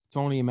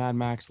Tony and Mad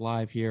Max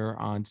live here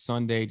on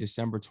Sunday,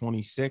 December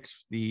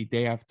 26th, the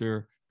day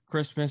after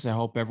Christmas. I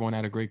hope everyone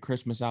had a great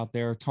Christmas out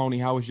there. Tony,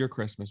 how was your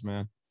Christmas,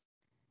 man?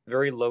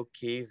 Very low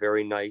key,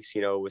 very nice.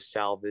 It was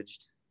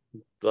salvaged,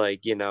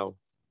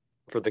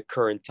 for the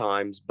current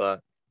times,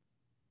 but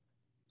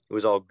it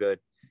was all good.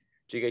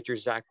 Did you get your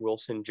Zach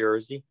Wilson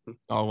jersey?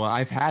 Oh, well,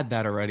 I've had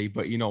that already,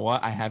 but you know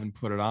what? I haven't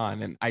put it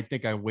on, and I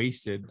think I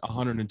wasted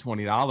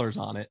 $120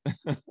 on it.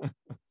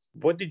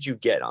 What did you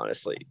get,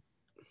 honestly?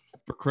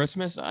 For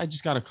Christmas, I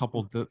just got a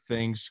couple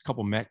things, a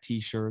couple Met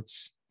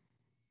t-shirts.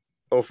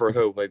 Oh, for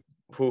who? Like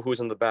who's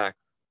on the back?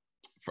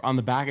 On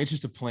the back, it's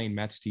just a plain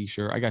Mets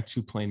t-shirt. I got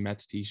two plain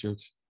Mets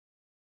t-shirts.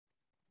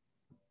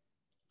 Is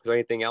there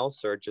anything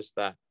else or just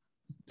that?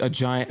 A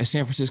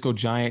San Francisco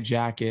Giant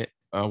jacket,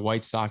 a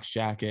White Sox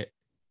jacket,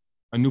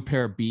 a new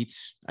pair of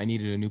Beats. I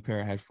needed a new pair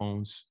of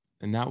headphones,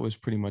 and that was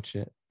pretty much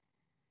it.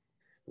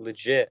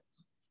 Legit.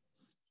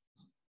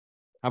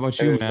 How about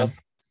you, man?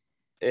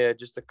 Yeah,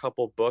 just a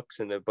couple books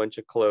and a bunch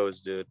of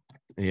clothes, dude.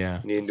 Yeah.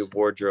 Need a new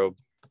wardrobe.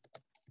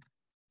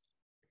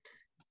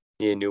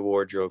 Need a new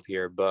wardrobe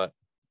here, but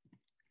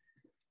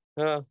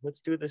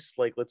let's do this.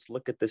 Let's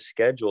look at the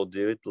schedule,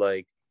 dude.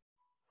 So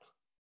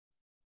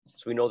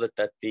we know that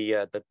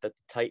the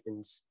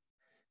Titans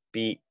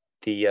beat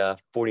the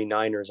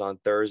 49ers on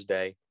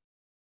Thursday.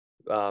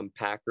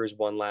 Packers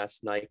won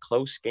last night.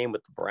 Close game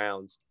with the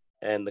Browns,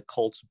 and the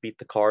Colts beat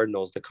the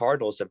Cardinals. The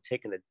Cardinals have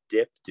taken a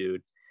dip,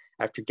 dude,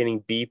 after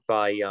getting beat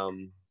by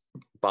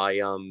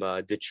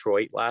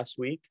Detroit last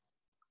week.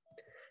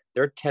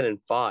 They're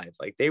 10-5.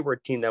 Like, they were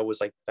a team that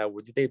was like that.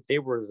 They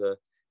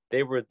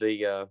were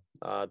the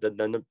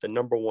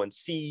number one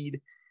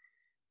seed,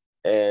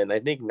 and I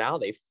think now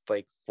they've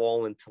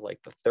fall into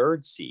the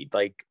third seed,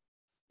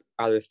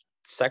 either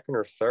second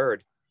or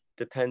third,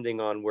 depending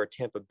on where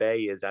Tampa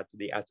Bay is after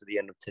the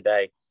end of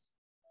today.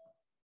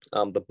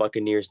 The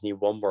Buccaneers need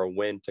one more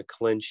win to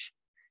clinch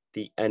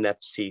the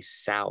NFC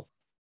South,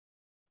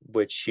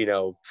 which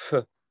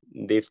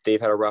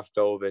they've had a rough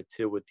go of it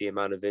too with the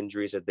amount of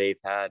injuries that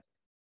they've had.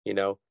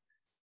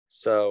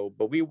 So,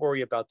 but we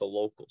worry about the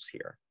locals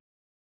here.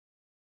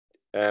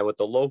 And with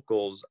the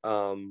locals,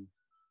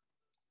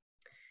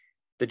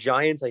 the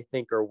Giants, I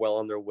think, are well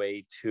on their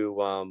way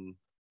to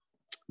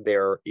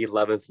their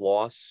 11th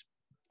loss.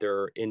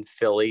 They're in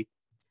Philly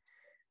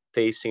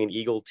facing an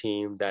Eagle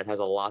team that has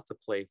a lot to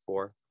play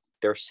for.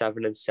 They're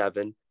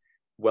 7-7,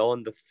 well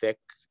in the thick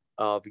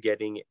of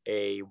getting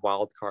a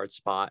wild card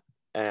spot,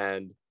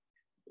 and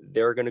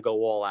they're going to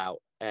go all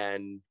out.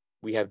 And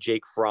we have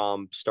Jake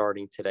Fromm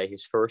starting today,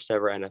 his first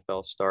ever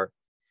NFL start.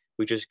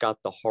 We just got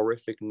the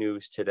horrific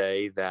news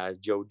today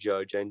that Joe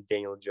Judge and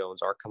Daniel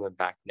Jones are coming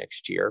back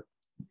next year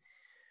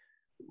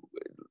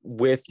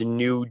with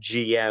new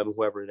GM,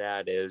 whoever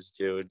that is,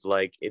 dude.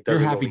 It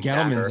doesn't You're happy really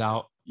Gettleman's matter.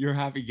 out. You're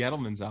happy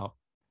Gettleman's out.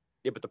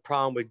 Yeah, but the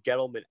problem with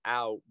Gettleman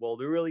out, well,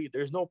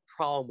 there's no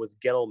problem with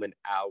Gettleman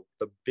out.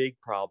 The big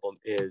problem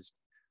is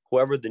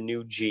whoever the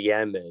new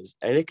GM is,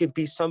 and it could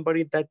be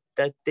somebody that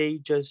they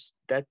just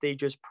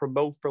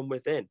promote from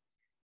within.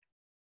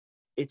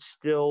 It's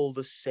still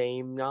the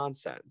same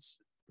nonsense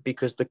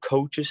because the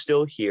coach is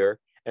still here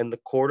and the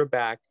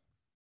quarterback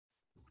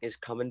is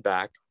coming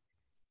back,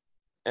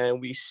 and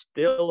we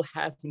still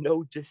have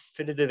no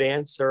definitive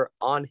answer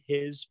on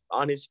his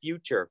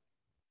future.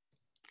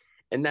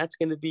 And that's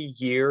going to be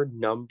year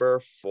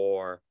number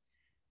 4.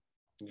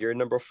 Year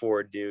number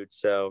 4, dude.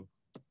 So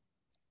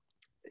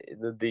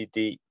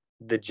the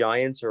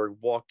Giants are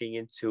walking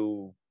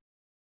into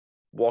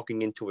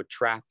a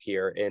trap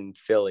here in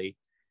Philly.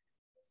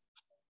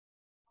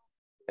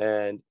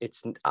 And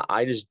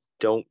I just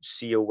don't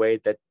see a way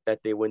that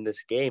they win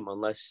this game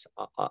unless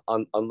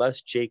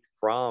Jake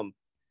Fromm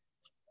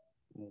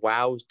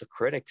wows the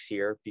critics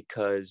here,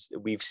 because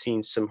we've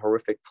seen some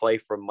horrific play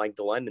from Mike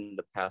Glennon in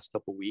the past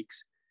couple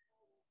weeks.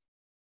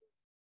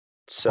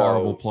 So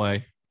horrible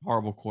play,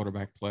 horrible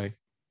quarterback play.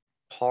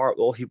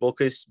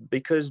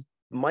 Because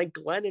Mike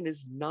Glennon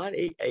is not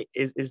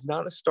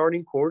not a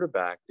starting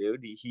quarterback,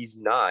 dude. He's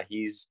not.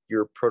 He's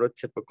your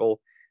prototypical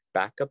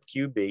backup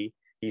QB.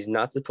 He's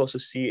not supposed to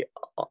see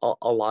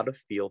a lot of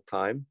field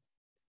time,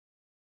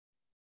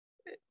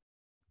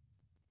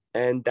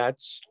 and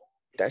that's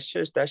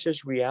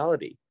just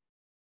reality.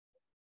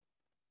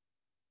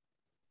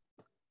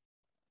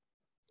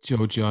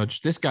 Joe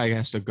Judge, this guy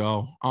has to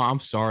go. Oh, I'm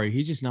sorry.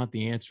 He's just not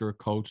the answer,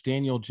 coach.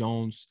 Daniel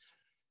Jones.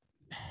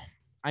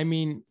 I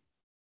mean,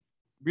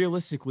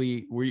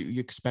 realistically, were you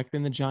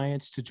expecting the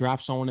Giants to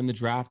draft someone in the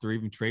draft or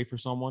even trade for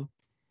someone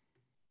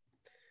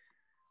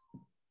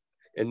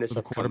in this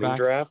upcoming quarterback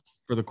draft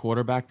for the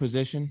quarterback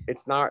position?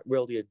 It's not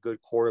really a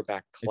good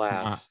quarterback class.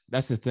 It's not.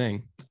 That's the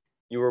thing.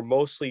 You were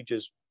mostly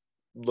just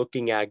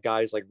looking at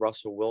guys like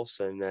Russell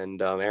Wilson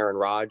and Aaron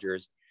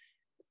Rodgers.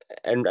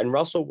 And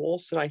Russell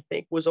Wilson, I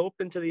think, was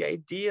open to the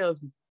idea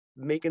of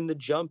making the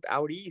jump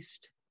out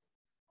east.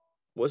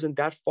 Wasn't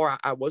that far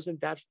out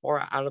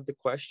of the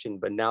question,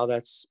 but now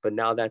that's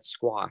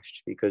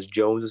squashed because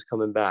Jones is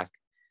coming back.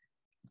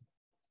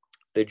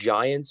 The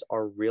Giants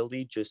are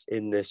really just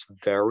in this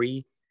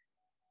very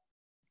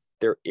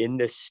they're in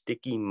this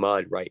sticky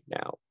mud right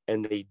now,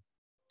 and they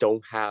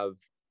don't have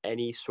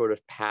any sort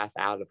of path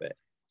out of it.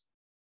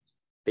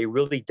 They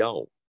really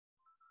don't.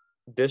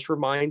 This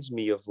reminds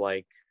me of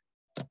like,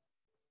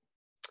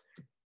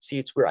 see,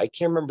 it's weird. I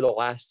can't remember the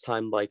last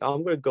time, like,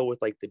 I'm going to go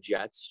with like the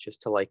Jets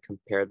just to like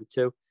compare the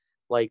two.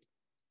 Like,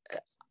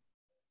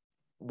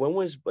 when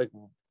were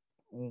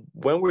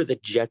the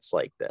Jets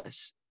like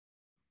this?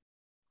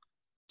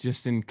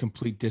 Just in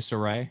complete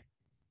disarray.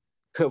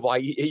 Why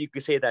you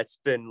could say that's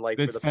been like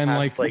for It's the been past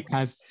like like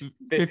past 50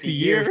 50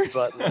 years, years.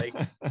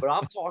 but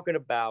I'm talking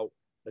about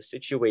a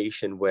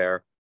situation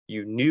where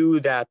you knew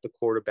that the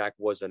quarterback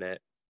wasn't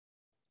it.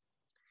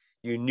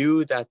 You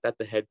knew that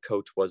the head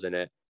coach wasn't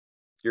it.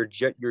 Your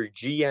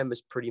GM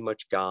is pretty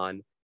much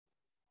gone,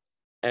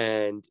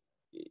 and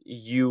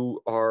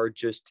you are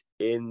just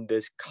in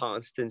this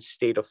constant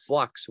state of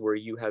flux where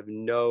you have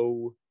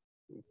no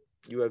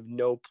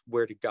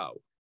where to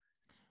go.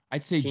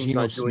 I'd say Team's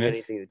Geno not doing Smith,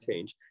 anything to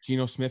change.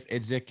 Geno Smith,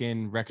 Idzik,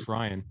 and Rex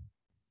Ryan.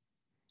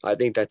 I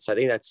think that's what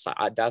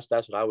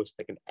I was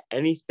thinking.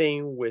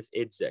 Anything with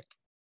Idzik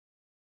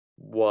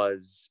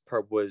was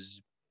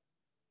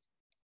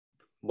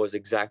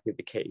exactly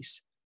the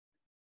case.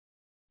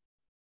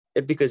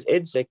 Because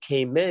Idzik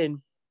came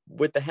in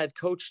with the head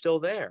coach still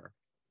there.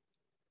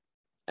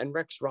 And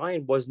Rex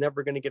Ryan was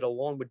never going to get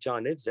along with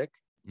John Idzik.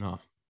 No.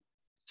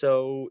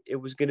 So it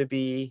was going to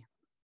be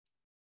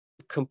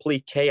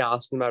complete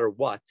chaos no matter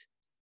what.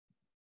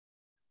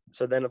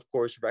 So then, of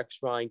course, Rex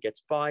Ryan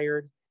gets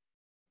fired.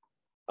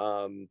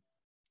 And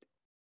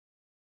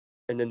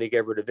then they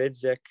get rid of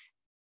Idzik.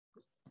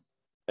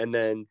 And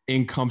then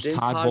in comes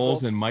Todd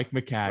Bowles and Mike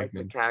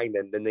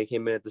Maccagnan. Then they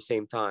came in at the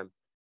same time.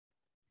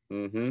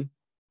 Mm-hmm.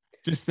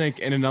 Just think,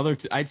 in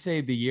I'd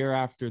say the year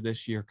after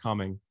this year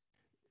coming,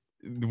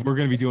 we're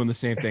going to be doing the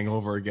same thing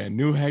over again.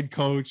 New head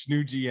coach,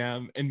 new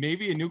GM, and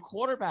maybe a new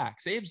quarterback.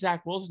 Say if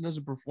Zach Wilson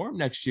doesn't perform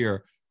next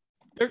year,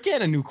 they're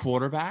getting a new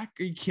quarterback.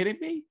 Are you kidding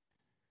me?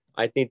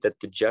 I think that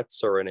the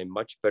Jets are in a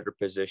much better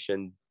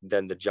position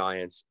than the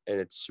Giants, and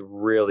it's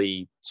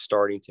really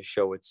starting to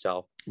show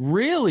itself.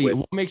 Really?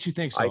 What makes you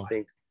think so?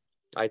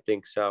 I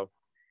think so.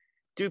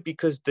 Dude,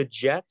 because the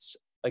Jets,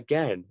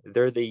 again,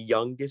 they're the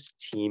youngest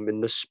team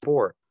in the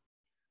sport.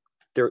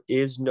 There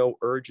is no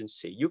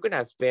urgency. You can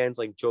have fans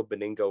like Joe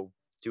Beningo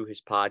do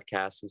his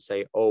podcast and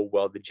say, oh,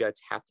 well, the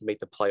Jets have to make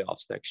the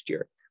playoffs next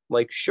year.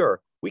 Like,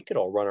 sure, we could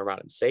all run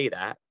around and say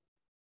that.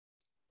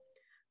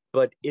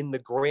 But in the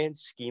grand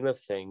scheme of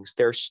things,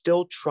 they're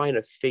still trying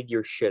to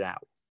figure shit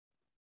out.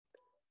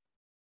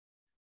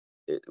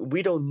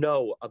 We don't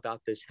know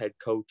about this head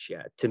coach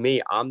yet. To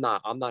me, I'm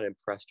not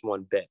impressed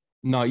one bit.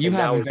 No, you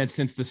haven't been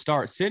since the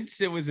start.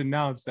 Since it was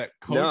announced that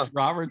Coach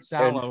Robert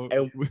Saleh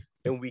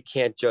and we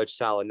can't judge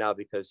Saleh now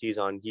because he's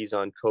on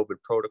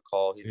COVID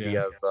protocol.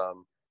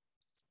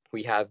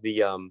 We have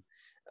the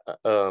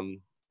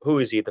who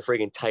is he? The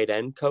friggin' tight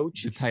end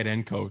coach. The tight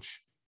end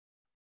coach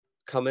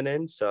coming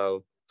in.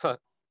 So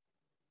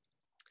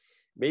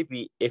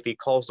maybe if he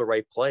calls the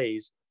right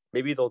plays,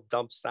 maybe they'll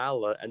dump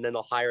Saleh and then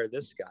they'll hire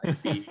this guy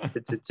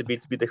to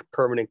be the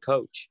permanent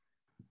coach.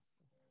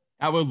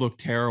 That would look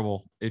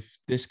terrible if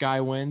this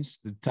guy wins,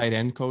 the tight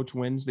end coach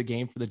wins the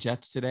game for the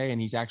Jets today, and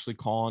he's actually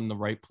calling the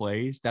right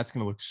plays. That's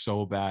going to look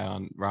so bad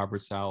on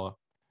Robert Saleh.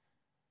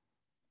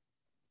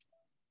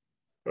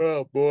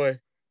 Oh, boy.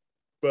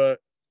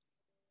 But,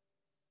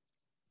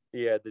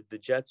 yeah, the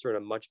Jets are in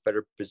a much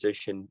better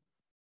position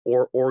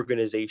or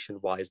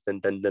organization-wise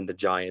than the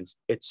Giants.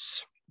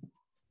 It's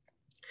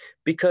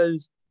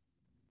because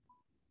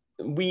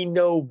we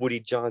know Woody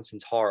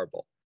Johnson's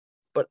horrible.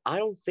 But I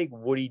don't think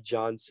Woody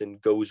Johnson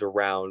goes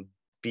around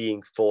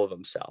being full of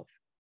himself.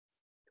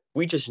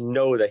 We just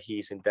know that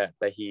he's in debt,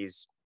 that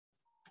he's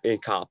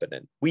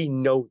incompetent. We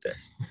know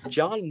this.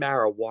 John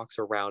Mara walks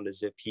around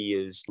as if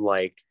he's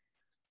like,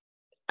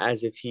 I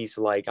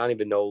don't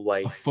even know,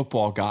 like a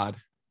football god.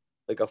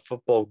 Like a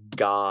football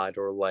god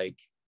or I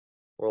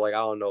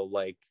don't know,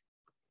 like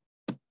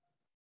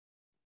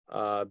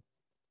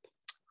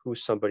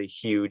who's somebody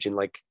huge in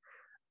like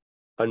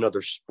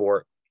another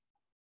sport.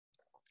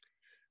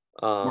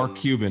 Mark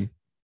Cuban.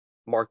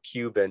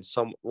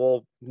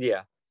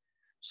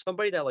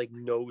 Somebody that like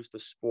knows the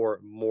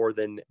sport more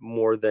than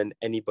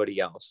anybody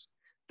else.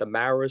 The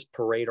Maras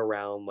parade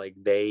around like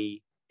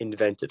they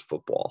invented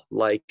football.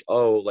 Like,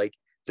 oh, like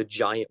the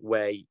Giant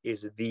way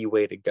is the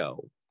way to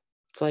go.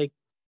 It's like,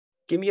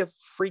 give me a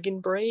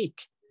freaking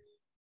break.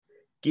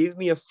 Give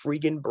me a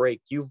freaking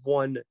break. You've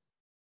won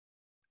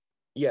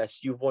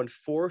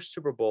 4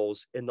 Super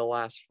Bowls in the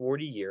last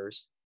 40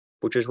 years,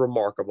 which is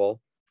remarkable.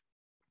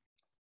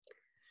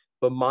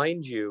 But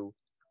mind you,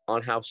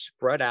 on how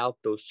spread out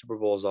those Super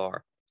Bowls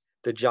are,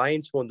 the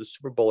Giants won the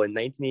Super Bowl in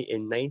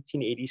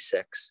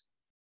 1986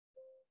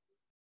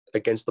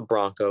 against the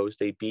Broncos.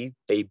 They beat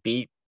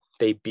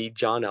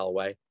John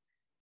Elway.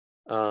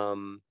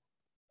 And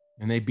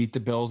they beat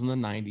the Bills in the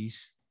 90s.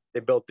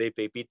 They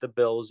beat the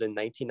Bills in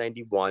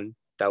 1991.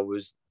 That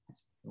was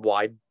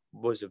wide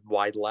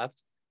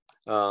left.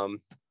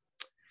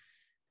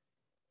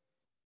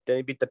 Then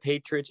they beat the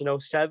Patriots in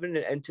 07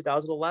 and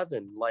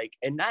 2011. Like,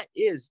 and that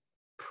is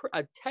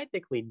a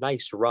technically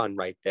nice run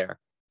right there.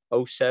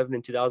 07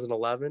 and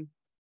 2011.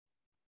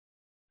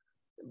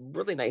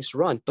 Really nice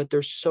run, but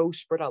they're so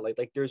spread out.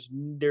 Like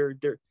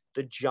the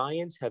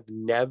Giants have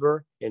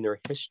never in their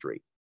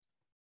history,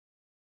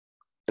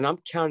 and I'm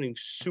counting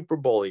Super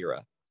Bowl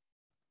era.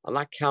 I'm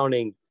not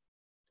counting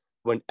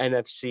when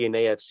NFC and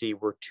AFC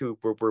were two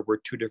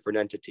different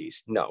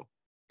entities. No,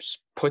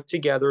 put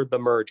together the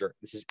merger.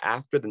 This is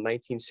after the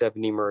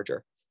 1970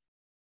 merger.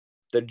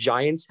 The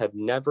Giants have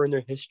never in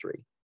their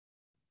history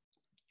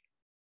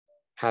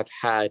have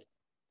had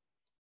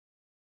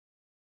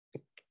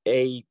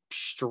a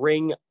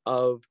string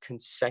of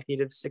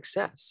consecutive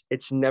success.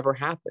 It's never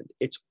happened.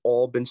 It's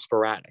all been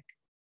sporadic.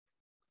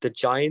 The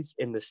Giants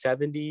in the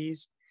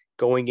 70s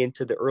going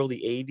into the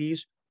early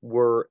 80s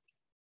were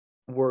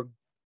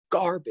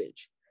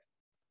garbage.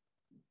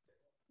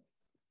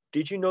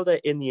 Did you know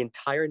that in the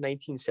entire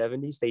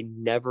 1970s they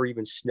never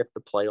even sniffed the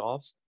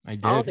playoffs? I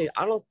did.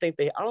 I don't think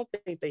they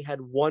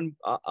had one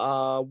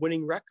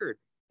winning record.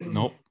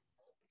 Nope.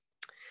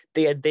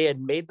 They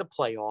had made the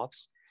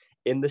playoffs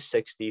in the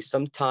 60s,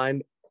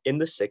 sometime in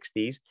the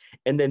 60s,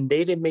 and then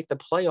they didn't make the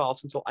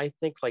playoffs until I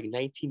think like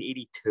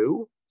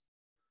 1982,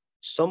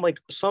 some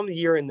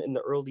year in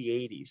the early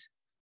 80s.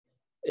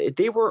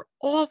 They were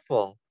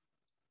awful.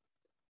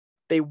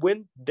 They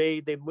win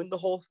the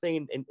whole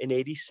thing in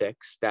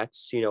 86.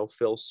 That's,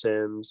 Phil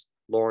Simms,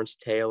 Lawrence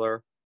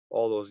Taylor,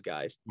 all those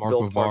guys.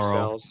 Bill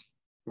Parcells,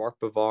 Mark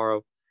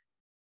Bavaro.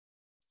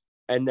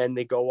 And then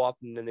they go up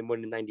and then they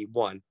win in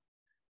 91.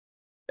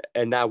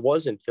 And that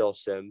wasn't Phil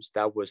Simms.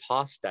 That was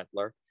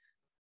Hostetler.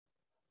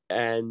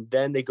 And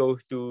then they go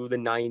through the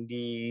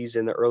 90s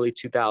and the early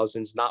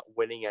 2000s not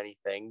winning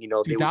anything.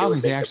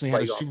 2000s, they actually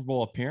had a Super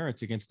Bowl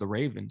appearance against the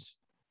Ravens.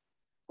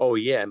 Oh,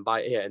 yeah.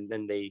 And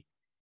then they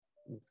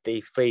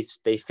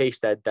faced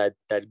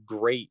that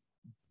great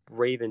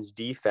Ravens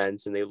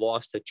defense, and they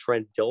lost to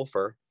Trent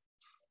Dilfer.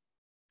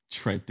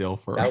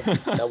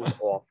 That was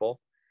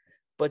awful.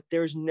 But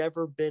there's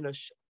never been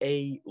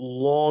a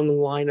long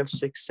line of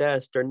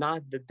success. They're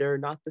not the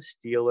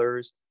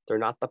Steelers. They're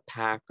not the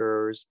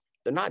Packers.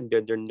 They're not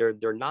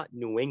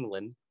New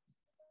England.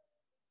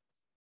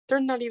 They're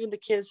not even the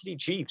Kansas City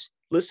Chiefs.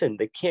 Listen,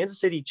 the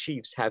Kansas City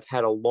Chiefs have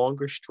had a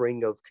longer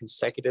string of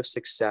consecutive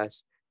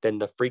success than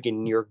the freaking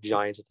New York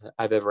Giants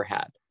I've ever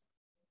had.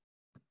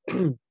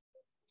 The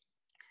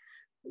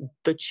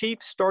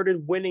Chiefs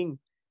started winning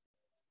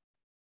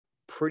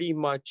pretty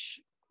much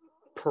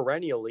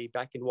perennially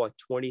back in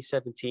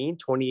 2017,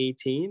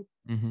 2018,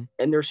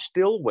 and they're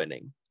still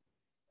winning.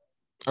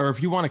 Or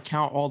if you want to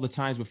count all the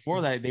times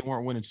before that, they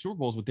weren't winning Super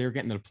Bowls, but they were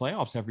getting to the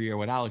playoffs every year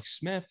with Alex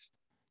Smith.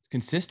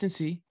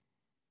 Consistency.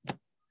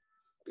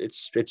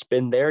 It's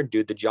been there,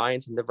 dude. The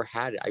Giants have never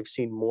had it. I've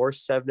seen more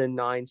 7-9,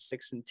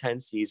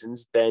 6-10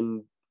 seasons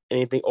than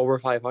anything over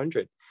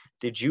 500.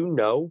 Did you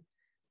know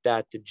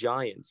that the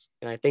Giants,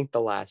 and I think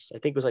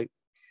it was like,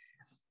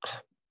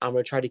 I'm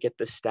going to try to get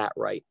this stat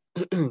right.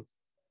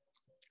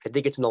 I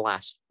think it's in the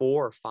last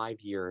 4 or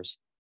 5 years,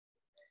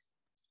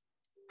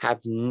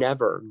 have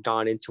never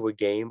gone into a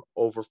game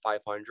over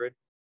 500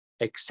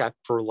 except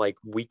for like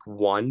week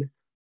 1,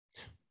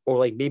 or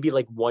like maybe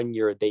like 1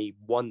 year they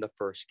won the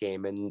first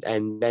game and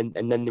then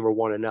they were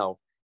 1-0.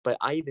 But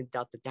I even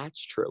doubt that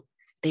that's true.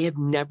 They have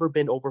never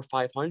been over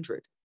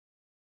 500.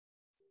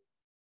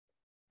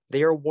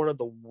 They are one of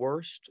the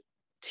worst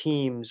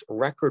teams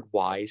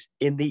record-wise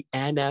in the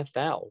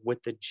NFL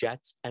with the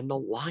Jets and the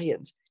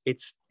Lions.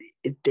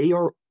 They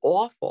are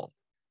awful.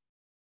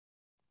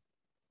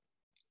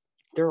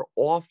 They're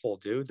awful,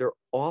 dude. They're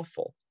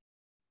awful.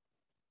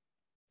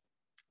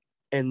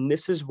 And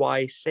this is why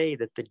I say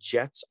that the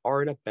Jets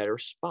are in a better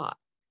spot,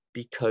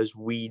 because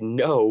we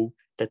know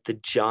that the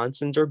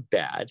Johnsons are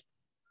bad,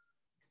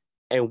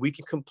 and we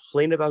can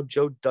complain about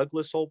Joe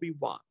Douglas all we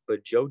want,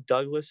 but Joe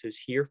Douglas is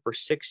here for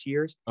 6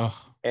 years,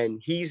 and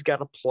he's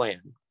got a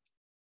plan.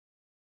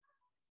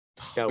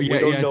 Now,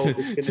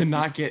 to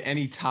not get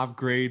any top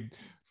grade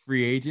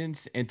free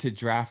agents and to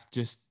draft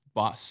just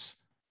busts.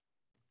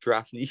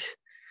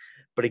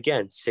 But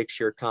again,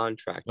 6-year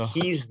contract.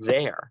 He's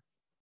there.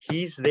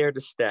 He's there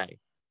to stay.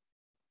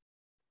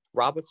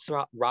 Robert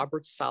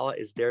Saleh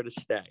is there to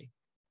stay.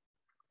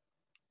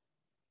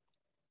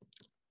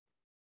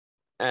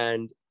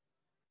 And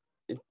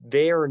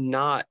they are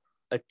not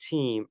a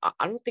team.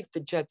 I don't think the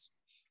Jets.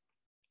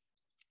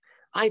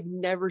 I've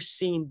never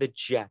seen the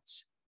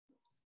Jets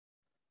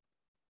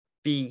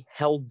be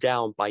held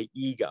down by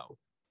ego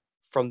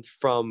from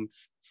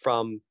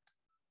front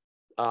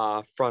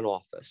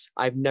office.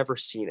 I've never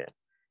seen it.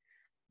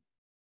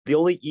 The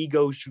only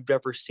egos you've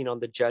ever seen on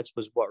the Jets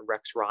was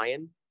Rex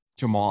Ryan,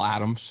 Jamal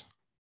Adams,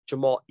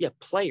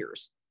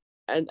 players,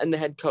 and the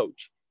head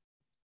coach.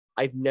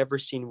 I've never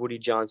seen Woody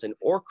Johnson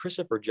or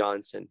Christopher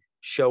Johnson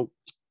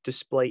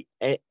display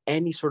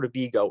any sort of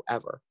ego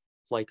ever.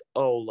 Like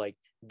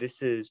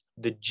this is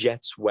the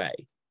Jets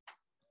way.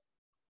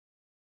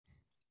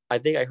 I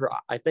think I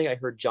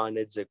heard John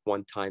Idzik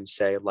one time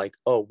say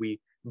we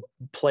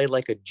play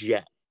like a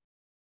Jet.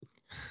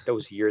 That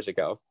was years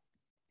ago.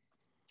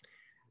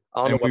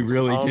 I don't And know we what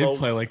really I don't did know.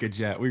 play like a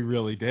Jet. We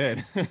really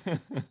did. I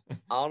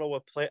don't know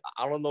what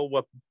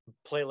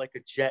play like a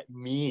Jet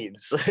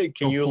means. Can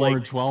Go you 4 like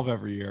and 12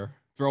 every year.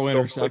 Throw go like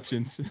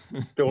interceptions.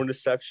 throw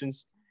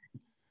interceptions,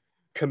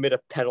 commit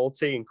a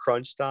penalty in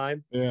crunch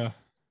time, Yeah.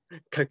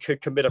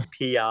 commit a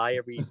PI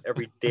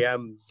every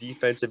damn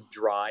defensive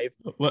drive?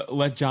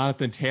 Let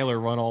Jonathan Taylor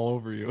run all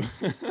over you.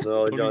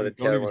 No, Don't Taylor even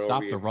went over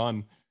stop you. the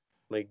run.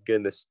 My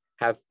goodness,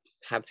 have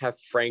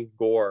Frank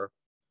Gore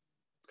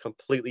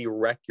completely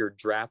wreck your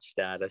draft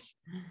status.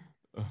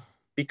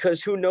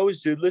 Because who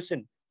knows, dude?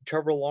 Listen,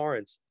 Trevor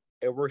Lawrence,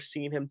 and we're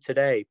seeing him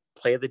today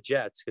play the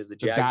Jets because the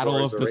The battle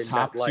Jaguars of the are in that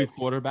top two life.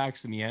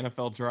 quarterbacks in the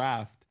NFL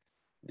draft.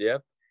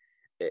 Yep.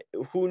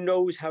 Who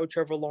knows how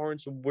Trevor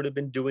Lawrence would have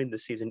been doing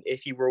this season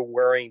if he were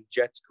wearing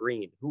Jets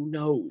green? Who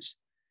knows?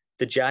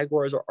 The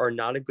Jaguars are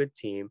not a good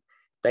team.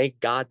 Thank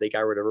God they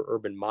got rid of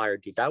Urban Meyer,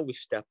 dude. That was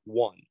step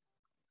one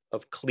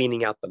of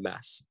cleaning out the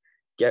mess.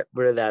 Get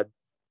rid of that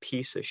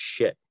piece of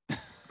shit,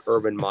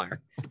 Urban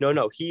Meyer.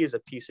 No, he is a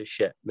piece of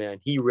shit, man.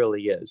 He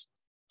really is.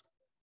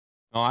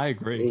 Oh, I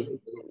agree.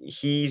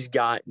 He's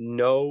got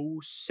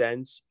no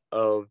sense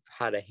of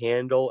how to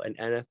handle an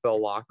NFL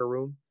locker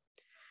room.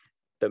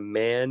 The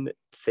man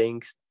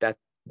thinks that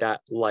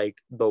like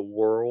the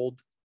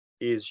world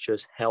is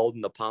just held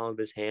in the palm of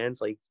his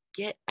hands. Like,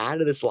 get out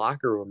of this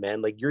locker room,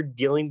 man. Like, you're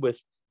dealing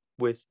with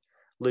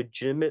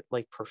legitimate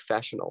like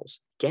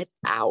professionals. Get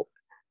out.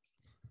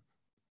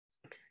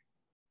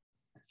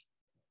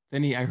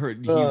 Then I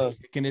heard he was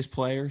kicking his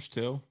players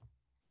too.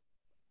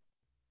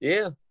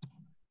 Yeah.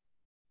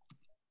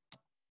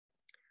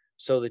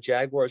 So the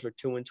Jaguars are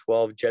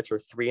 2-12. Jets are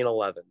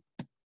 3-11.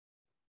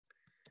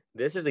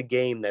 This is a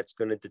game that's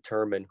going to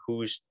determine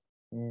who's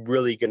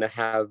really going to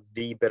have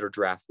the better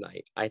draft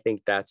night. I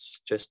think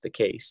that's just the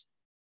case.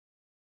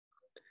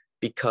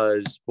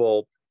 Because,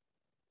 well,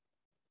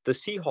 the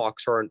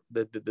Seahawks aren't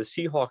the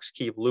Seahawks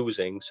keep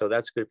losing, so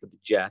that's good for the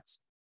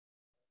Jets.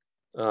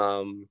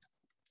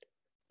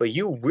 But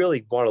you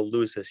really want to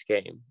lose this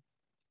game.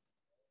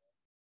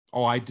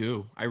 Oh, I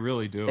do. I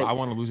really do. I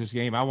want to lose this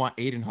game. I want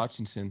Aiden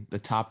Hutchinson, the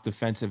top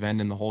defensive end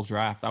in the whole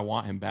draft. I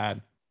want him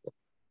bad.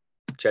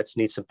 Jets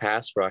need some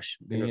pass rush.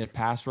 They need a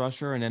pass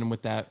rusher, and then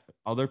with that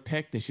other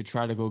pick, they should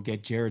try to go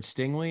get Jared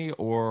Stingley,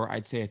 or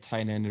I'd say a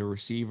tight end, a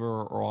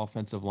receiver, or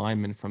offensive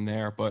lineman from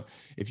there. But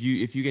if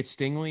you get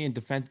Stingley and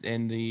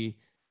the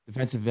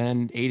defensive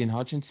end Aiden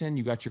Hutchinson,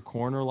 you got your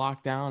corner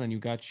locked down, and you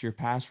got your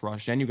pass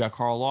rush. Then you got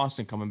Carl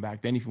Lawson coming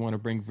back. Then if you want to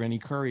bring Vinny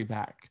Curry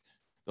back,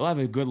 they'll have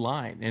a good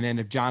line. And then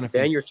if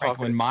Jonathan then you're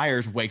Franklin talking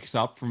Myers wakes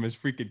up from his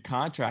freaking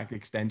contract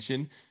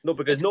extension,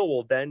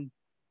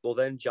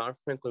 then John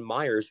Franklin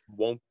Myers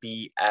won't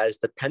be as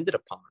dependent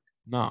upon.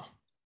 no.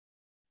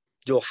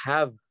 You'll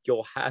have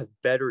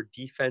better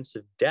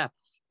defensive depth,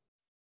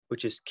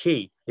 which is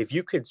key. If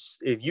you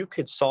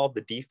could solve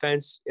the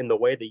defense in the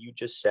way that you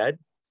just said,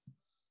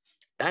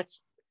 that's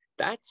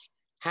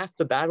half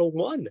the battle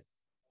won.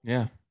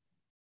 Yeah.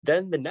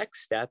 Then the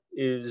next step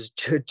is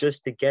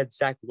just to get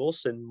Zach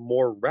Wilson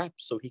more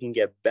reps so he can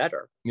get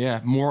better.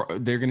 Yeah, more.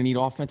 They're going to need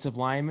offensive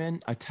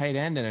linemen, a tight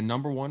end, and a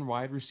number one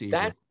wide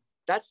receiver.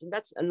 That's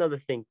another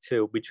thing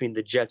too between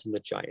the Jets and the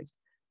Giants.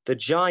 The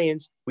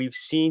Giants, we've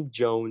seen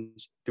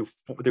Jones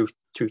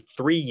through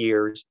 3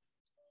 years,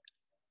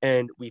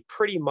 and we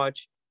pretty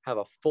much have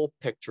a full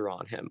picture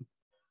on him.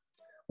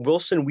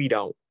 Wilson, we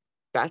don't.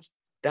 That's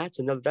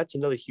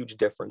another huge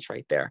difference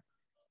right there.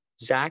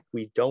 Zach,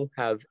 we don't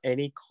have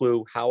any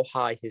clue how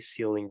high his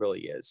ceiling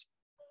really is.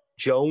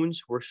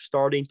 Jones, we're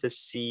starting to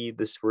see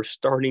this. We're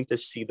starting to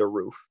see the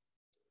roof.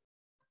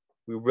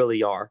 We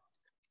really are.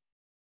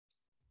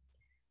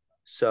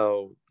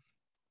 So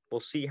we'll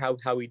see how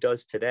he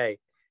does today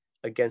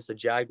against the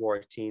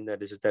Jaguar team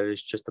that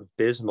is just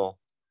abysmal.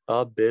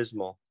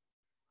 Abysmal.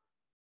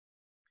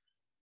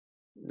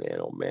 Man,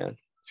 oh man.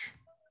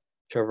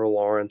 Trevor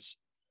Lawrence.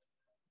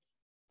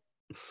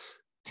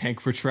 Tank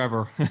for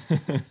Trevor.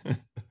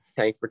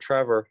 Tank for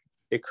Trevor.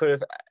 It could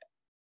have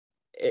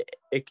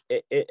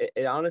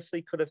it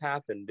honestly could have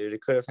happened, dude.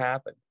 It could have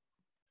happened.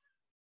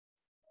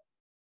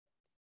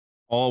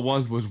 All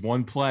it was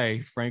one play,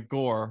 Frank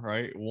Gore,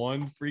 right?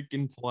 One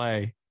freaking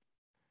play.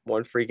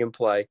 One freaking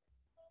play.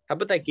 How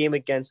about that game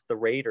against the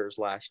Raiders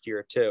last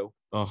year too?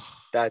 Ugh.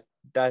 That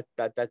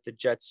the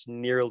Jets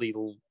nearly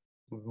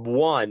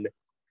won,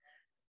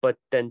 but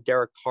then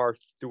Derek Carr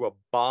threw a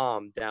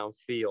bomb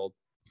downfield.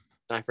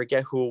 And I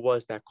forget who it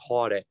was that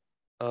caught it.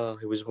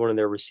 It was one of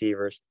their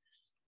receivers.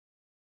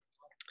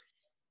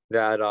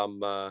 That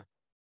won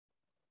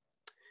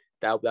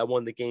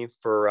the game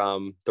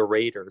for the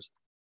Raiders.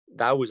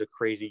 That was a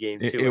crazy game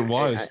too. It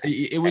was.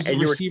 It was the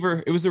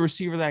receiver. It was the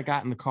receiver that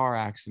got in the car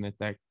accident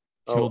that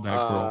killed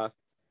that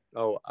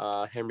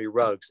girl. Henry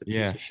Ruggs, the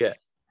piece of shit.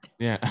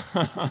 Yeah.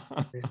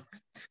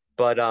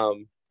 But I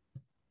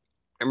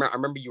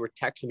remember you were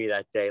texting me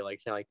that day,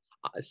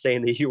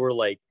 saying that you were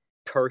like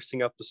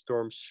cursing up the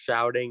storm,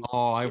 shouting.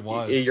 Oh, I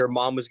was. Your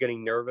mom was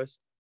getting nervous.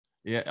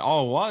 Yeah,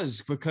 oh, it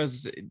was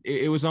because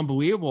it was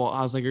unbelievable.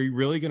 I was like, are you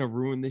really going to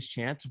ruin this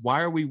chance?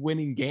 Why are we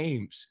winning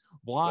games? Nope.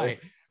 Why?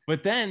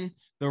 But then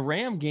the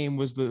Ram game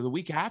was the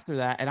week after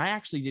that, and I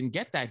actually didn't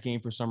get that game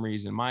for some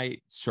reason. My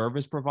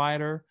service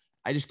provider,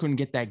 I just couldn't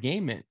get that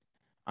game in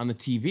on the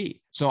TV,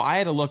 so I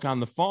had to look on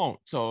the phone.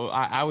 So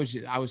I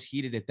was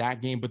heated at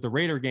that game, but the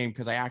Raider game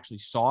because I actually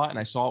saw it and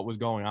I saw it was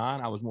going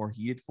on, I was more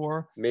heated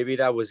for. Maybe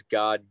that was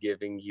God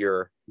giving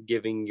your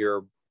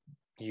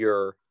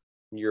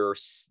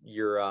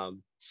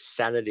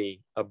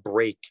sanity a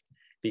break,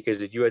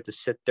 because if you had to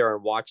sit there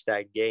and watch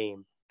that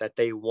game that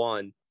they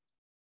won,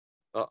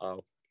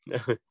 uh-oh.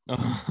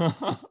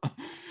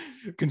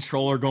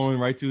 Controller going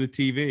right through the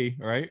TV,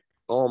 right?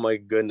 Oh my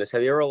goodness.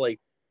 Have you ever like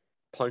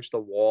punched a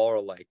wall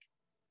or like,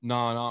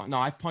 No, no, no.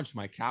 I've punched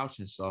my couch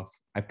and stuff.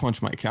 I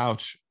punched my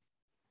couch.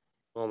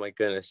 oh my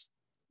goodness.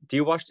 Do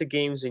you watch the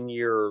games in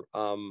your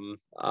living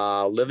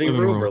Living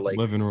room or room, like,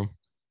 living room.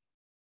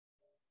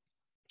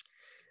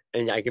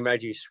 and I can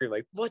imagine you scream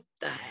like, what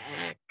the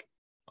heck?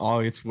 Oh,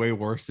 it's way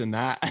worse than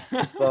that.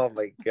 Oh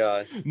my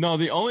God. No,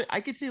 the only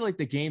I could say like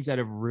the games that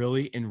have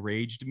really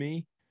enraged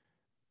me,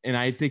 and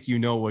I think you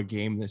know what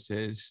game this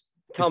is.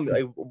 Tell It's me,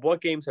 the like,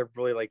 what games have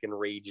really like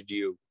enraged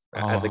you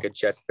as like oh a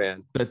Jet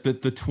fan? the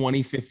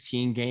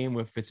 2015 game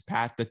with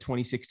Fitzpatrick, the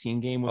 2016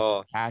 game with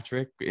Oh,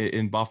 Fitzpatrick in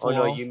oh no,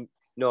 Buffalo. you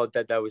no,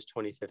 that was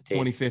 2015.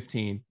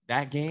 2015.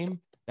 That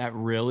game that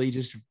really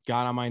just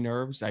got on my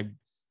nerves. I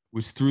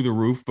was through the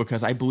roof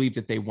because I believe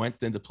that they went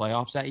in the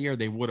playoffs that year.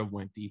 They would have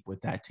went deep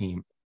with that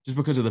team just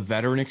because of the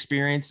veteran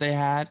experience they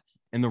had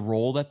and the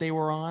role that they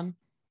were on.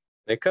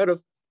 They could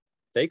have.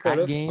 They could That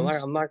have. game,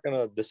 I'm not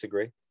gonna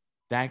disagree.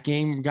 that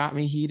game got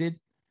me heated.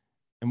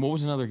 And what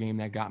was another game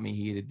that got me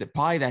heated?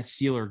 Probably that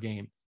Steeler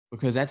game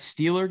because that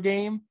Steeler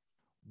game,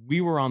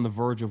 we were on the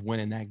verge of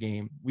winning that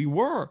game. We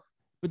were,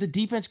 but the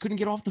defense couldn't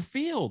get off the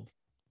field.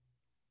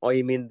 Oh,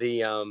 you mean the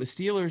The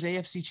Steelers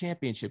AFC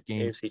Championship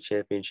game. AFC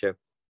Championship?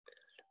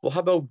 Well, how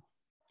about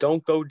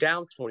don't go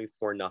down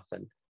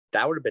 24-0?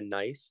 That would have been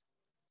nice.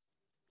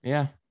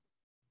 Yeah,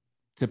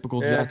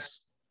 typical Yeah.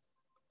 Jets.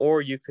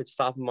 Or you could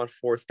stop them on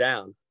fourth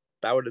down.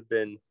 That would have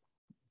been,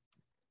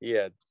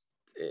 yeah.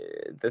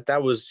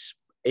 That was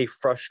a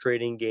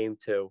frustrating game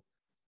too.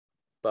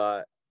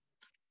 But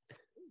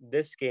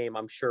this game,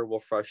 I'm sure, will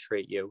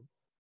frustrate you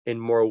in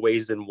more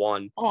ways than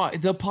one. Oh,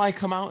 they'll probably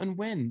come out and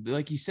win.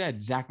 Like you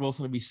said, Zach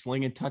Wilson will be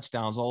slinging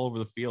touchdowns all over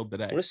the field I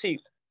today. want to see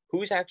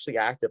who's actually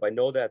active. I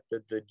know that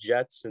the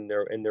Jets and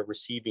their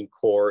receiving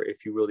core,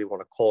 if you really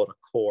want to call it a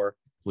core,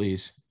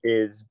 Please.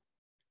 is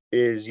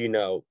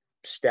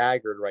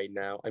staggered right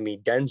now. I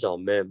mean,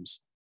 Denzel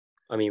Mims.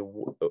 I mean,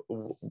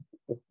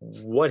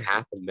 what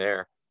happened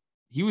there?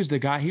 He was the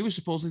guy. He was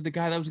supposedly the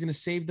guy that was going to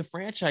save the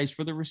franchise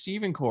for the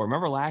receiving core.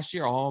 Remember last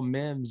year? Oh,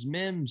 Mims,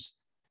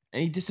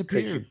 and he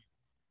disappeared.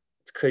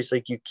 It's crazy.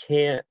 Like you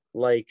can't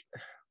like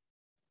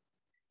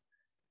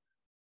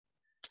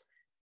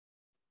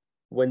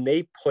when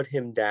they put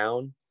him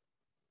down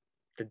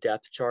the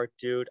depth chart,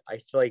 dude. I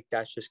feel like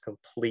that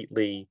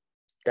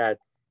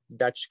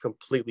that just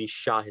completely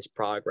shot his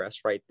progress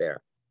right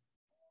there.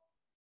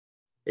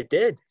 It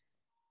did.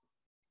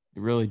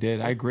 It really did.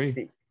 I agree.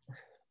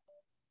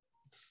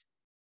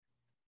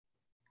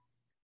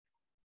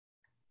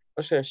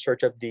 I'm just gonna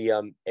search up the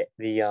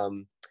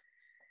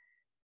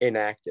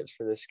inactives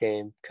for this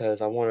game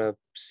because I want to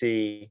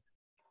see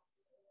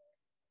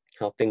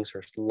how things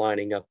are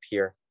lining up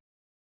here.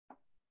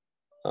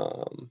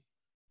 Um,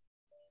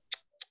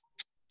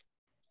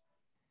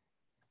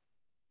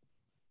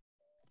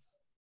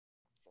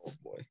 oh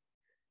boy,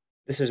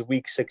 this is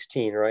week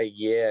 16, right?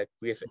 Yeah,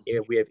 we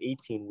have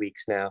 18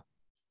 weeks now.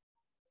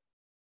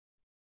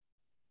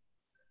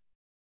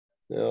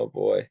 Oh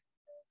boy.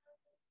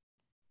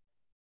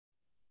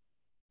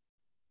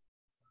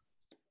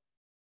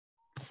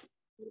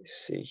 Let's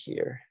see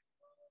here.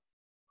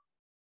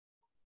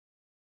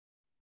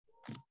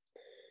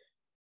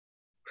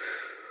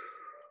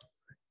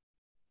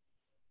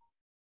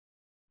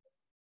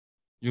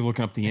 You're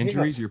looking up the I think I'll,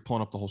 injuries. Or you're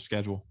pulling up the whole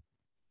schedule.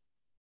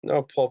 no,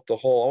 I'll pull up the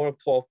whole. I want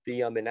to pull up the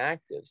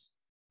inactives.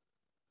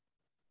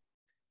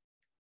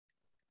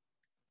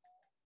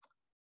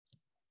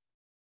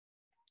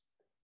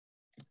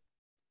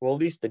 Well, at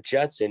least the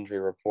Jets injury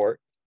report,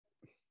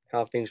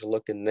 how things are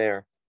looking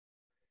there.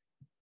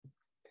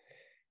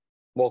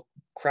 Well,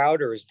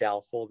 Crowder is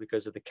doubtful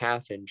because of the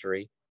calf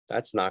injury.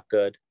 That's not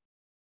good.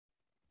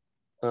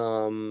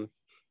 Um,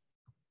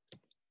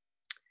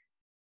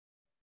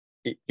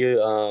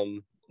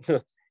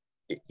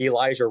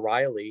 Elijah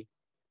Riley,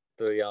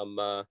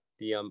 the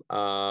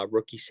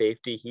rookie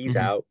safety, he's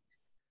Mhm. out.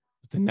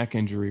 The neck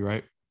injury,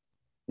 right?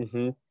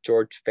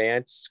 George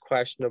Fant's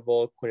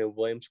questionable, Quinn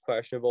Williams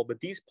questionable, but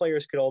these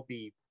players could all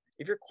be.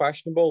 If you're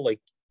questionable,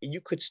 like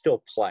you could still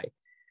play.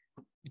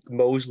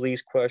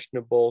 Mosley's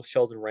questionable.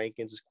 Sheldon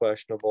Rankins is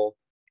questionable.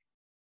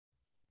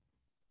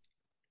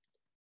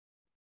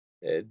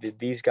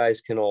 These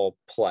guys can all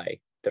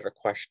play that are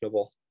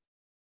questionable.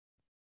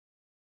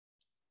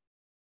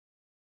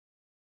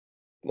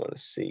 I want to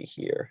see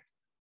here.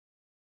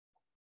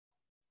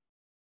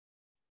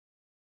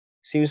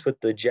 seems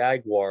with the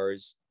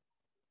Jaguars,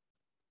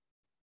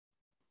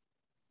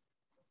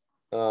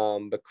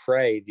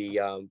 McCray,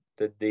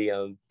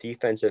 the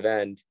defensive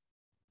end,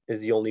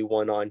 is the only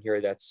one on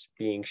here that's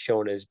being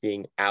shown as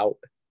being out.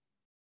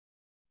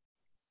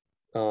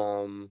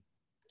 I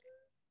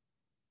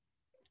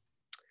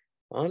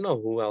don't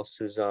know who else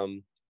is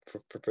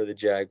for the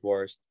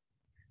Jaguars.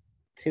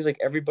 Seems like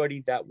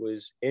everybody that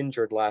was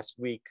injured last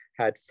week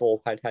had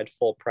full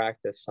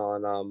practice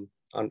on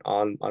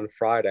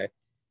Friday.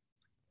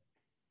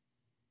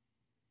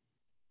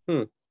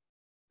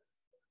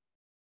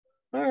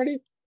 Alrighty.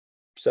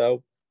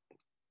 So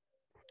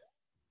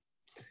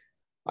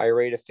are you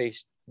ready to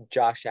face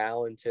Josh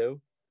Allen too?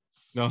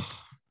 No.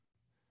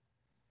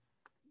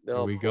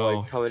 There we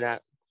go. Coming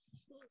at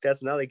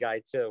that's another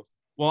guy too.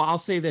 Well, I'll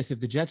say this: if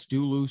the Jets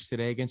do lose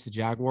today against the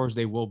Jaguars,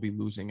 they will be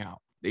losing out.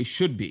 They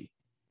should be.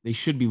 They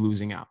should be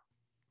losing out.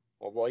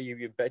 Well,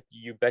 you bet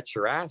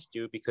your ass,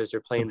 dude, because they're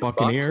playing the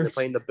Buccaneers Bucs and they're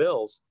playing the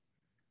Bills.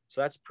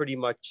 So that's pretty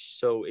much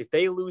so. If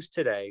they lose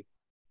today,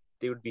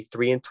 they would be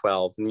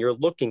 3-12, and you're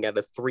looking at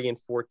a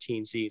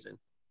 3-14 season.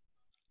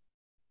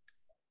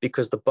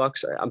 Because the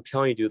Bucs, I'm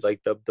telling you, dude,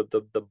 like the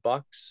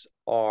Bucs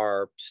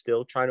are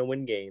still trying to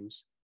win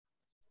games.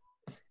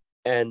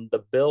 And the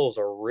Bills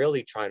are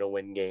really trying to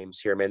win games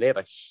here, man. They have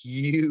a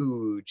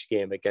huge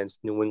game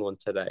against New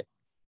England today.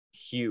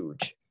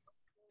 Huge.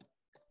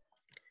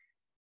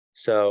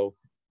 So,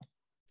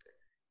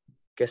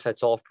 guess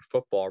that's all for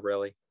football,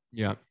 really.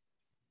 Yeah.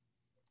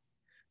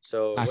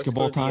 So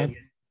basketball time.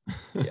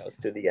 Yeah, let's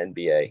do the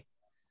NBA.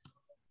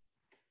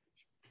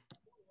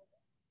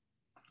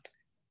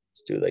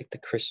 Let's do like the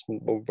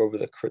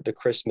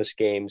Christmas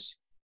games.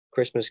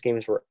 Christmas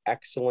games were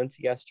excellent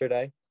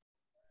yesterday.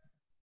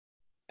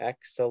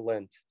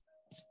 Excellent.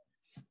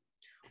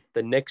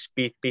 The Knicks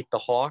beat the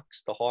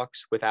Hawks. The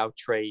Hawks without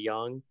Trae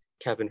Young,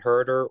 Kevin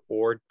Huerter,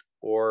 or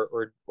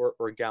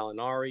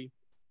Gallinari.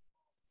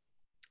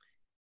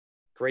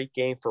 Great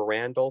game for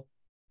Randall.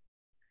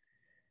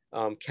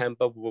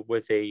 Kemba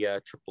with a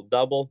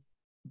triple-double.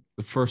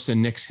 The first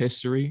in Knicks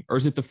history, or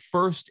is it the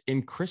first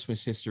in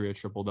Christmas history, a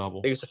triple-double?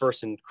 I think it's the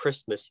first in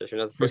Christmas history.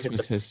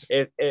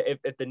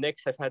 If the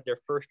Knicks have had their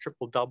first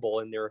triple-double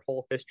in their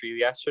whole history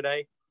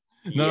yesterday.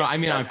 No, I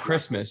mean on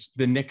Christmas.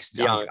 The Knicks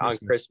on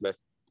Christmas.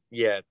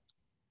 Yeah.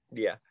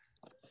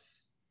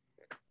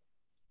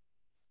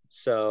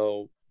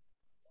 So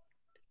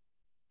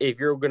if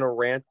you're gonna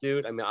rant,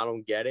 dude, I mean, I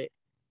don't get it.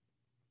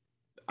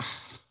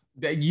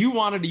 You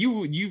wanted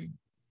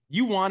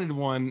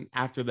one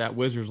after that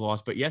Wizards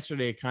loss, but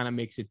yesterday it kind of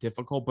makes it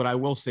difficult. But I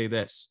will say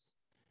this: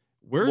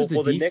 where's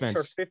the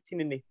defense?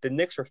 The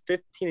Knicks are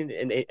 15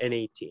 and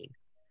 18.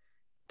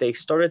 They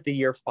started the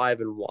year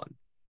 5-1.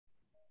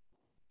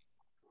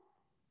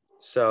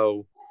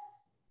 So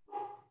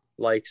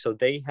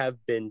they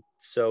have been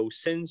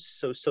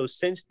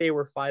since they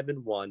were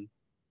 5-1,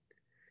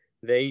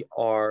 they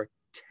are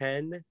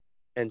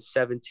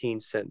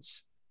 10-17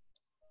 since.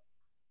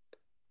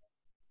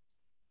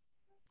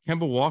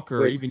 Kemba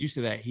Walker, even you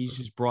said that he's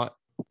just brought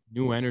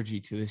new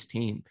energy to this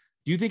team.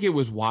 Do you think it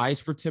was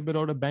wise for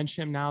Thibodeau to bench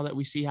him now that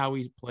we see how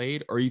he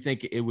played, or you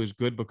think it was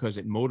good because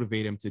it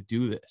motivated him to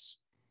do this?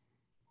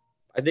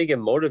 I think it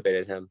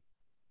motivated him.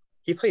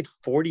 He played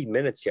 40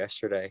 minutes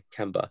yesterday,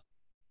 Kemba.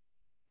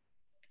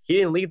 He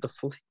didn't leave the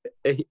floor.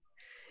 He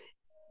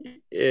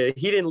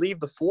didn't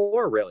leave the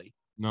floor, really.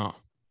 No.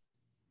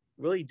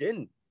 Really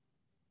didn't.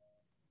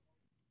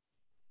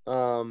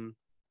 And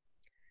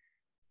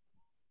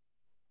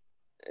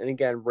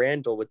again,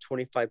 Randall with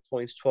 25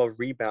 points, 12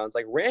 rebounds.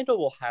 Like, Randall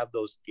will have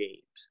those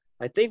games.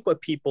 I think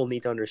what people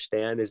need to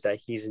understand is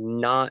that he's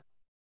not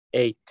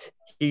a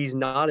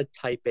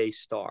type A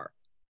star.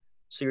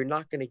 So you're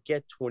not going to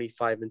get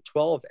 25 and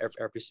 12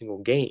 every single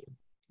game.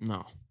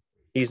 No.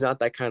 He's not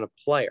that kind of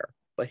player.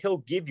 But he'll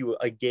give you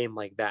a game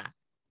like that.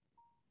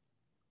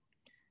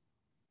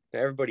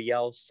 Everybody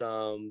else,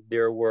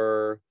 there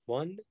were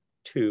 1,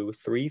 2,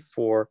 3,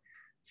 4,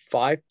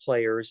 5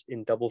 players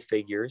in double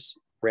figures.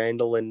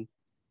 Randall and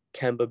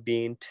Kemba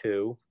being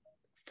 2.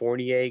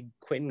 Fournier,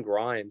 Quentin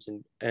Grimes,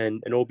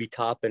 and Obi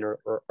Toppin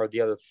are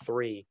the other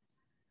 3.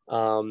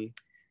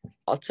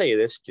 I'll tell you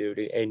this, dude,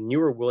 and you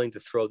were willing to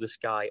throw this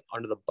guy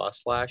under the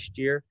bus last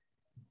year,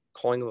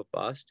 calling him a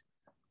bust.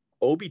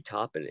 Obi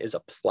Toppin is a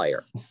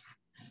player.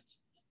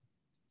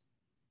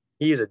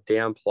 He is a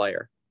damn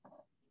player.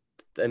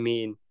 I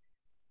mean,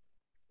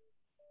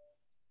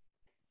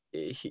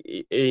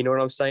 you know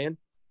what I'm saying?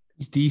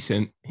 He's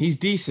decent.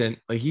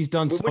 Like, he's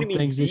done some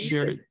things this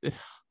year.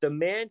 The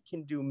man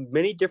can do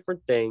many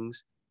different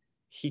things.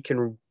 He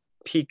could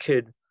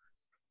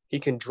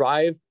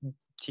drive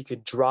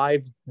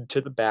to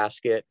the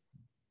basket,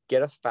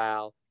 get a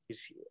foul.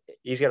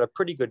 He's got a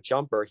pretty good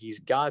jumper. He's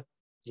got,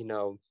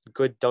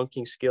 good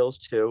dunking skills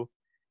too.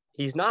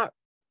 He's not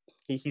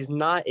a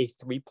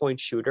 3-point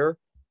shooter,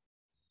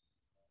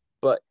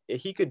 but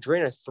he could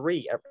drain a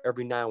 3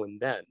 every now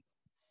and then.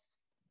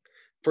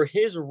 For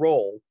his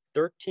role,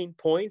 13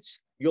 points,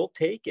 you'll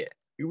take it.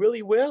 You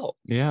really will.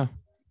 Yeah.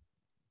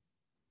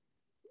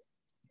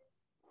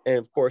 And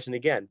of course, and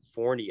again,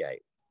 Fournier,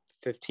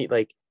 15,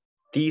 like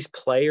these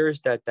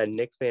players that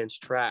Knick fans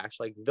trash,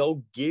 like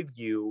they'll give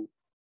you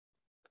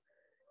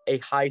a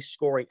high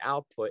scoring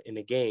output in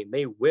a game.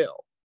 They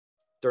will.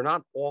 They're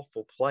not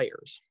awful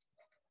players.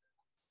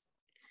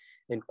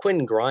 And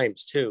Quentin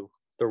Grimes, too,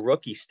 the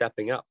rookie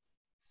stepping up.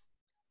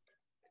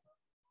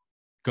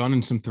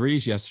 Gunning some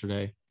threes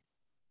yesterday.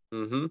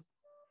 Mm-hmm.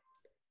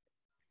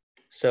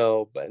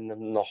 So, but and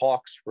then the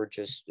Hawks were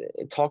just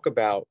talk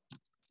about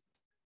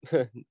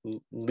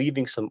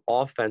leaving some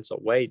offense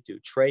away,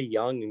 dude. Trae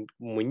Young, and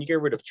when you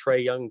get rid of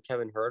Trae Young and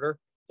Kevin Huerter,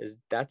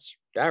 that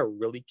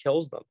really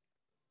kills them.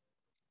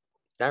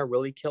 That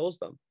really kills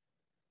them.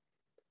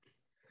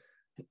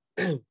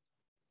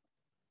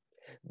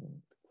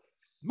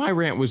 My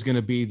rant was going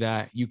to be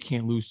that you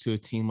can't lose to a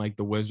team like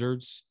the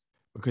Wizards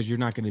because you're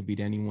not going to beat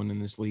anyone in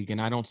this league. And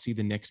I don't see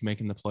the Knicks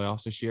making the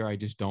playoffs this year. I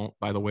just don't,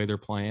 by the way they're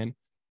playing.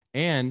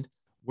 And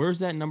where's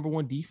that number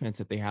one defense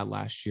that they had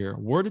last year?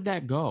 Where did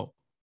that go?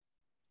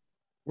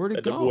 Where'd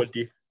it go?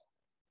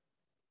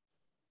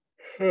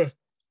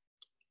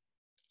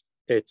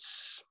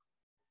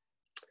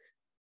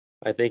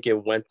 I think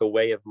it went the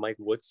way of Mike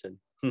Woodson.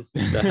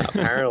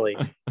 Apparently,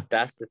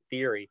 that's the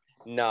theory.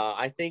 No,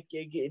 I think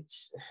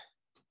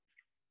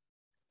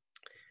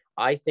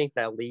I think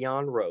that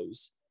Leon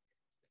Rose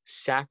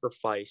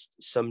sacrificed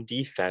some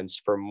defense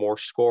for more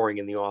scoring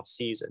in the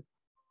offseason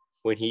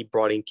when he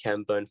brought in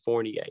Kemba and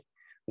Fournier,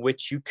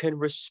 which you can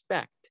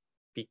respect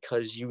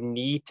because you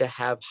need to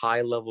have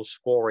high-level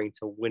scoring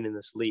to win in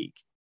this league.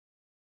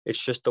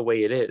 It's just the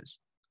way it is.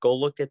 Go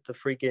look at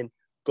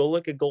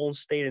Golden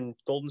State and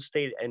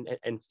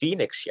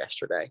Phoenix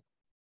yesterday.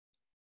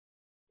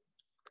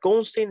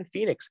 Golden State and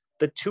Phoenix,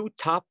 the two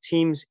top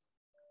teams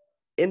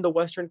in the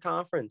Western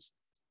Conference.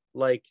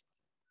 Like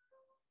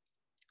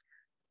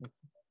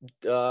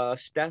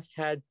Steph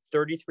had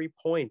 33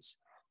 points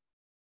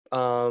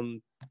for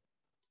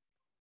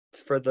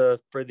the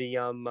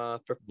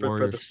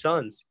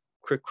Suns.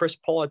 Chris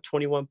Paul had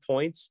 21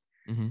 points.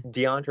 Mm-hmm.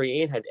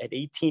 DeAndre Ayton had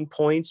 18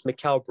 points.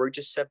 Mikal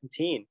Bridges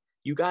 17.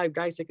 You got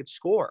guys that could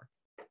score.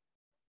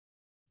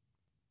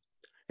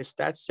 It's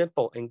that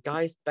simple. And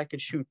guys that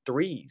could shoot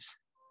threes.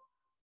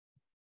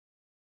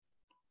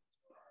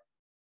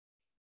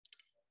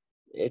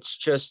 That's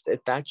just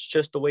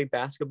the way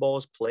basketball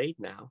is played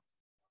now.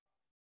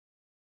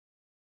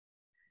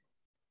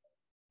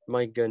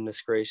 My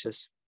goodness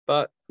gracious.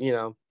 But, you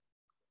know,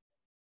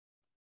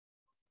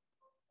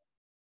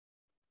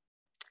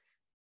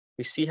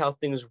 we see how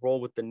things roll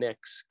with the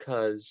Knicks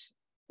because,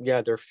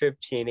 yeah, they're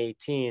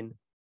 15-18.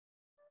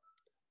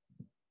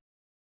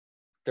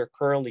 They're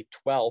currently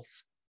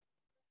 12th.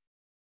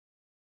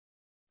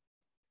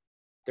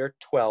 They're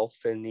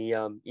 12th in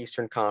the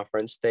Eastern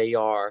Conference. They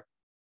are,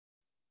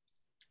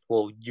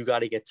 well, you got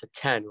to get to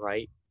 10,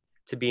 right?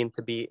 To be in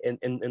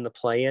the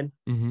play-in.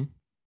 Mm-hmm.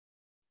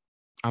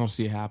 I don't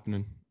see it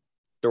happening.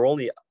 They're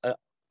only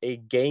a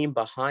game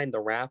behind the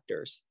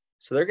Raptors.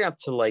 So they're going to have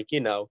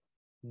to,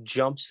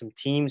 jump some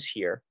teams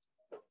here.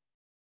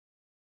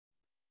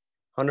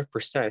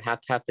 100%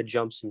 have to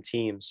jump some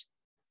teams.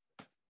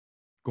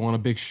 Go on a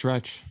big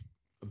stretch,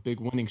 a big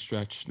winning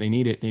stretch. They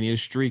need it. They need a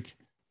streak.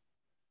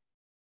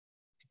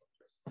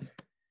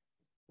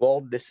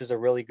 Well, this is a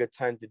really good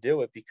time to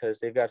do it because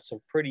they've got some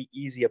pretty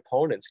easy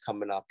opponents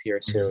coming up here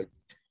soon.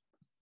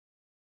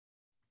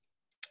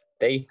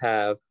 They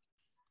have,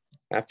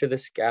 after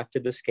this game,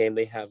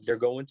 they're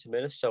going to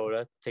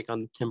Minnesota, take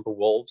on the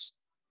Timberwolves.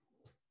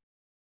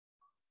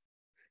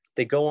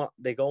 They go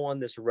on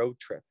this road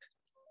trip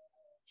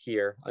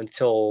here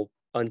until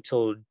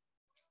the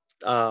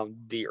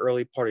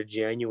early part of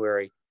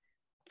January.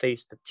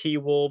 Face the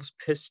T-Wolves,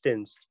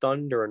 Pistons,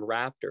 Thunder, and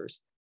Raptors.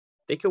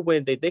 They could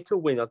win. They could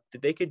win.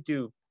 They could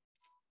do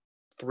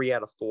 3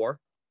 out of 4.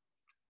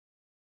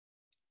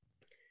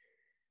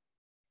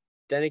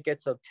 Then it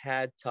gets a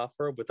tad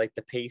tougher with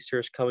the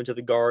Pacers coming to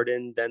the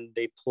Garden. Then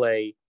they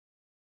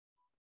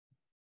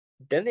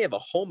have a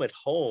home at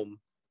home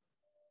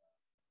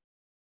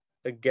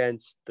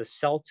against the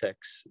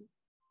Celtics,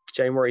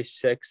 January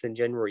 6th and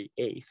January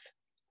 8th.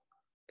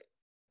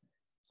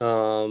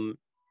 And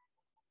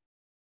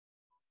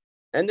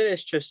then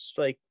it's just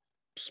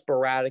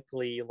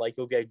sporadically,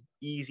 you'll get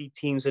easy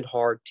teams and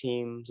hard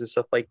teams and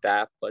stuff like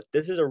that. But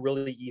this is a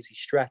really easy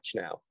stretch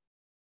now.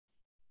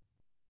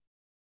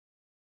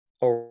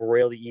 A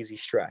really easy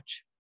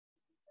stretch.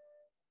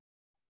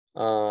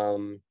 Yeah,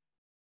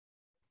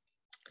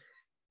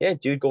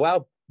 dude, go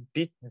out,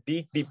 beat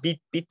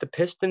the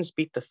Pistons,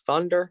 beat the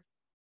Thunder.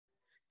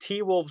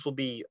 T-Wolves will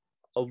be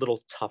a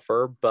little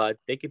tougher, but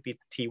they could beat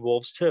the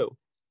T-Wolves too.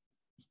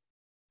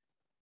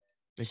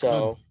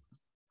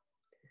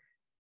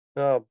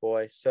 Oh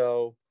boy,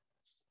 so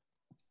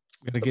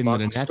gotta get into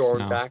the Nets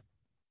now.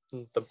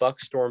 The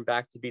Bucks stormed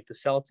back to beat the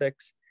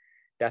Celtics.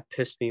 That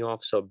pissed me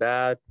off so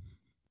bad.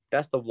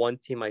 That's the one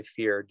team I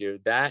fear,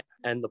 dude. That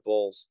and the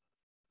Bulls.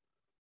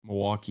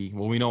 Milwaukee.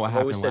 Well, we know what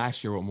happened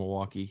last year with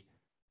Milwaukee.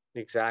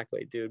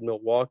 Exactly, dude.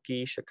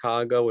 Milwaukee,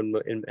 Chicago, and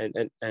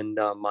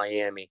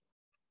Miami.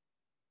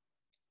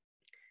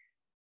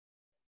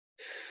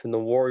 And the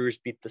Warriors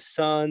beat the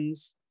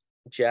Suns.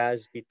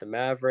 Jazz beat the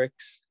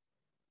Mavericks.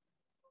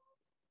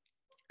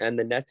 And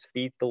the Nets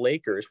beat the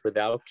Lakers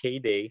without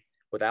KD,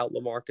 without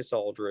LaMarcus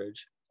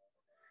Aldridge.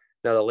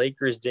 Now the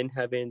Lakers didn't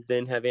have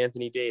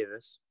Anthony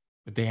Davis.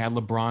 But they had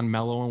LeBron,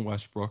 Melo, and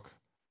Westbrook.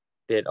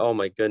 Oh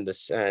my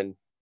goodness. And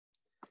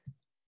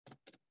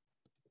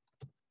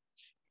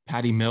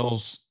Patty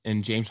Mills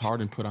and James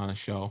Harden put on a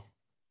show.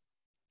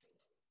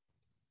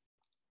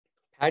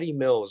 Patty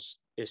Mills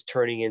is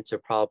turning into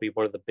probably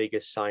one of the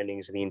biggest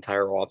signings in the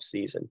entire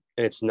offseason.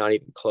 And it's not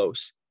even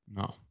close.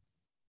 No.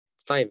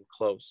 It's not even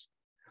close.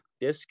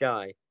 This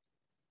guy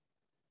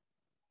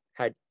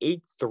had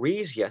 8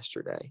 threes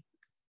yesterday.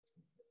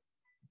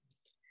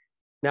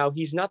 Now,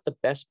 he's not the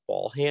best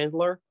ball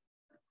handler,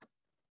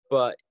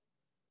 but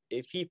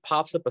if he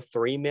pops up a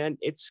 3-man,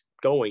 it's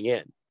going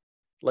in.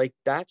 Like,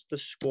 that's the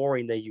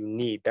scoring that you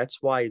need.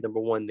 That's why, number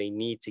one, they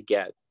need to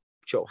get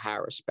Joe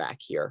Harris back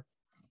here.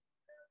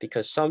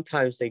 Because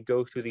sometimes they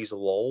go through these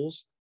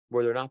lulls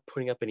where they're not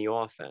putting up any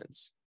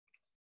offense.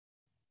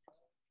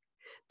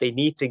 They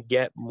need to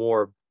get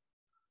more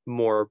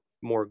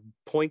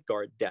point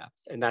guard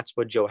depth, and that's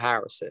what Joe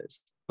Harris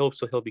is.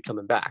 He'll be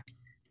coming back.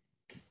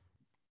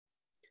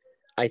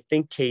 I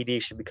think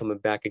KD should be coming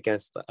back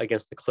against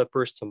the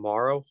Clippers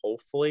tomorrow,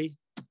 hopefully.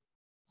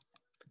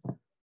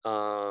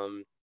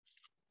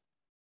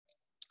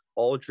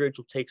 Aldridge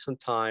will take some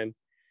time,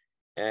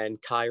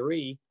 and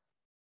Kyrie,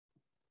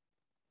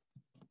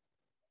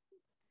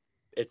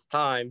 it's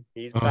time.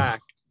 He's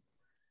back.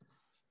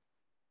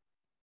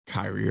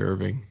 Kyrie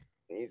Irving.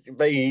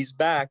 He's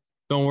back.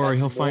 Don't worry,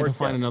 he'll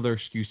find another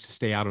excuse to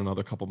stay out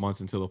another couple months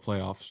until the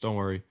playoffs. Don't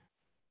worry.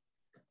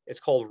 It's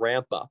called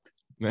ramp up.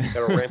 Got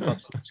to ramp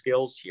up some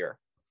skills here.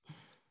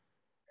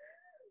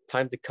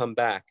 Time to come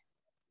back.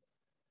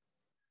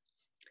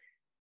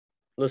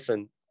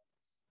 Listen,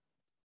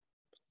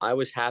 I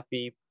was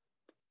happy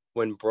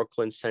when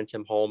Brooklyn sent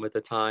him home at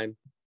the time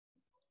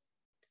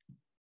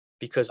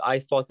because I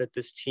thought that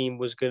this team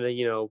was going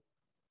to,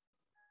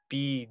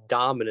 be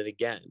dominant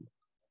again.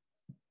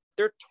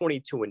 They're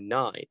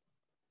 22-9.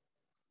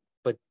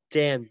 But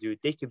damn, dude,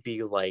 they could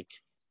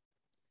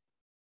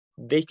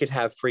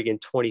have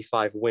friggin'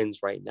 25 wins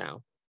right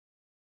now.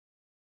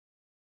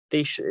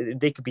 They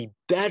could be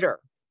better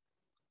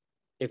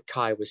if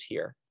Kai was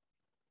here.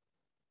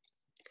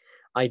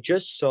 I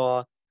just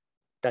saw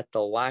that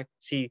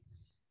the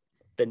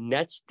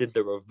Nets did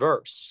the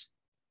reverse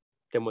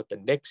than what the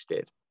Knicks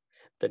did.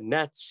 The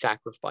Nets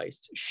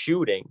sacrificed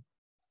shooting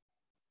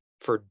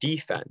for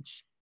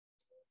defense.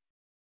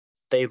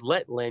 They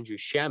let Landry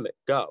Shamet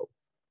go.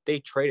 They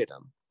traded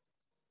him.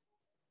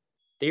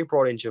 They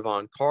brought in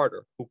Javon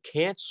Carter, who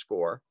can't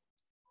score,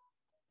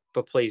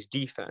 but plays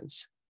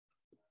defense.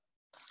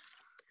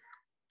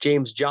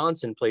 James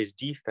Johnson plays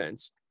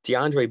defense.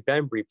 DeAndre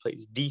Bembry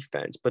plays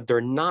defense, but they're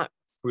not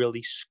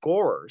really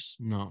scorers.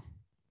 No.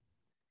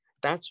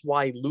 That's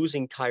why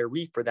losing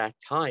Kyrie for that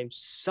time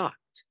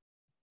sucked,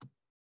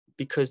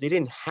 because they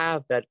didn't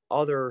have that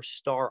other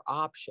star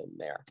option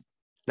there.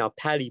 Now,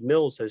 Patty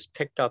Mills has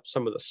picked up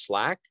some of the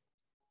slack.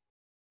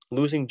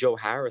 Losing Joe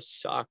Harris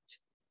sucked.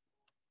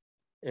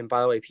 And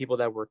by the way, people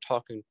that were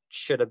talking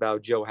shit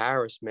about Joe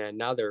Harris, man,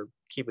 now they're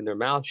keeping their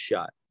mouth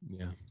shut.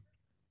 Yeah.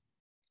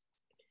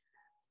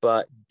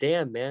 But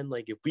damn, man,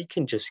 like if we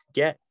can just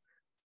get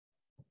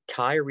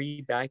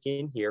Kyrie back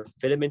in here,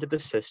 fit him into the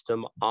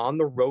system on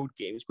the road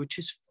games, which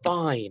is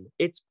fine.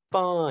 It's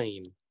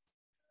fine.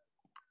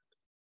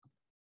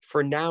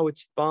 For now,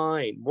 it's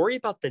fine. Worry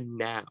about the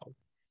now.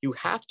 You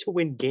have to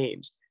win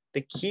games.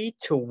 The key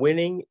to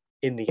winning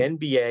in the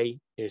NBA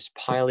is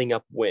piling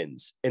up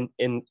wins and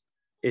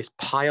is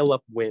pile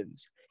up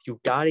wins. You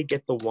got to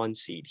get the 1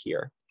 seed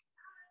here.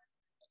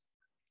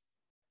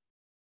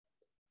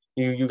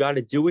 You got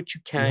to do what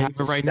you can. You have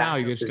it right now.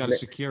 You just got to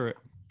secure it.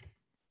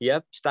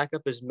 Yep. Stack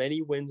up as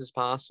many wins as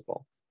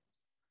possible.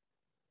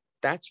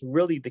 That's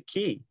really the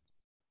key.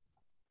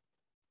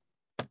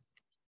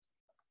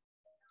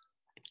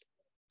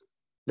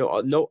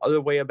 No other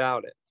way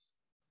about it.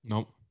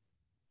 Nope.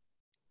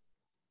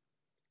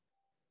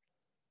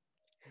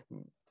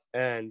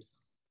 And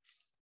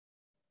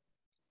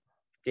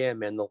damn,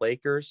 man, the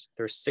Lakers,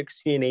 they're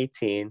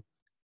 16-18.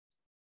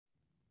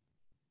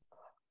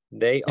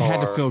 They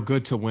had to feel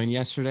good to win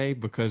yesterday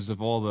because of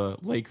all the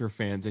Laker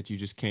fans that you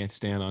just can't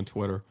stand on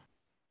Twitter.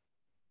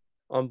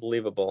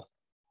 Unbelievable.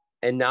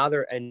 And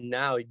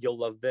now you'll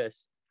love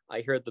this.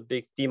 I heard the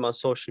big theme on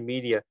social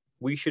media.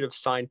 We should have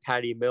signed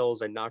Patty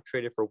Mills and not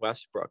traded for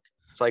Westbrook.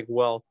 It's like,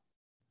 well,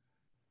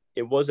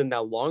 it wasn't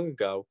that long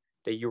ago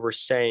that you were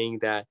saying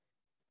that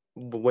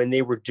when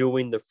they were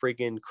doing the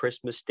friggin'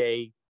 Christmas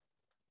Day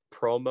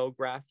promo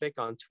graphic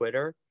on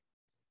Twitter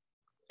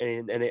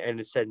and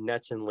it said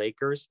Nets and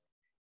Lakers,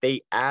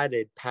 they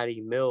added Patty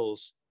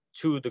Mills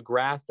to the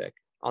graphic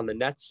on the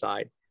Nets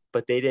side,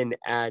 but they didn't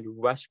add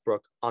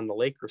Westbrook on the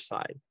Lakers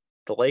side.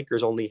 The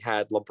Lakers only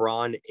had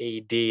LeBron,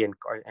 AD,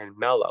 and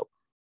Melo.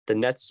 The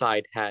Nets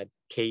side had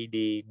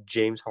KD,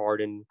 James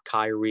Harden,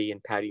 Kyrie,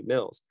 and Patty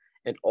Mills.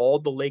 And all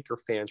the Laker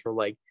fans were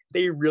like,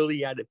 they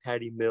really added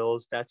Patty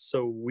Mills. That's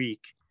so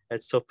weak.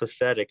 That's so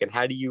pathetic. And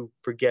how do you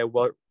forget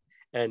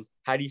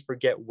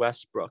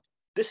Westbrook?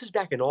 This is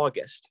back in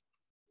August.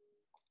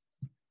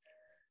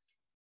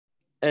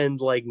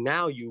 And like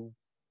now you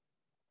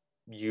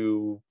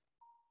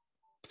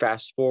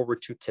fast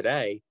forward to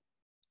today.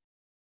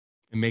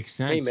 It makes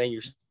sense. Hey man,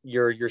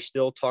 you're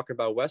still talking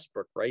about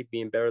Westbrook, right?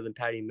 Being better than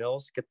Patty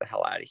Mills. Get the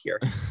hell out of here.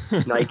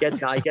 Now I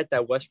get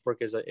that Westbrook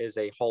is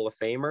a Hall of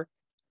Famer,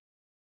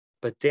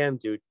 but damn,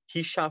 dude,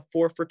 he shot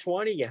 4 for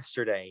 20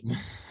 yesterday.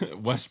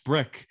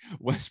 Westbrook.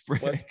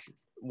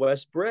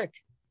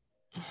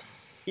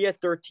 He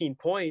had 13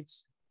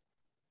 points.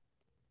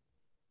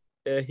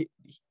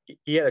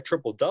 He had a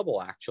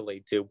triple-double,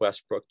 actually, to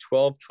Westbrook.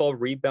 12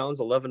 rebounds,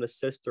 11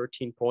 assists,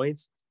 13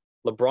 points.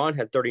 LeBron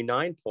had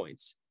 39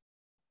 points.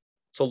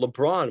 So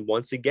LeBron,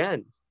 once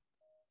again,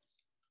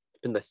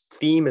 and the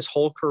theme his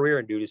whole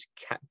career, dude, is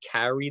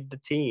carried the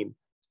team.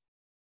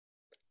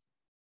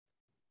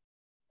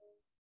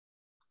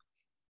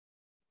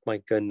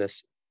 My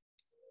goodness.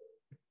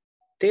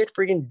 They had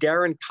freaking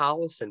Darren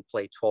Collison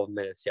play 12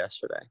 minutes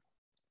yesterday.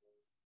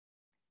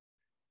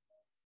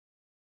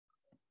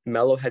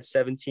 Melo had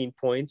 17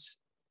 points,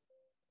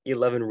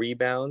 11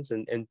 rebounds,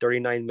 and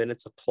 39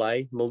 minutes of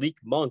play. Malik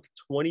Monk,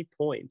 20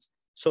 points.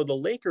 So the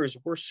Lakers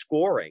were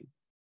scoring.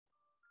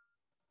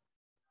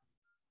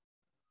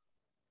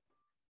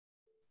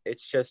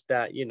 It's just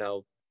that,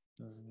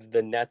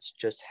 the Nets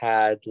just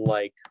had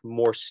like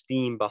more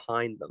steam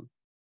behind them.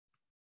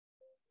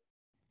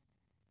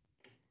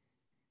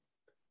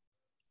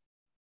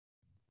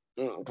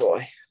 Oh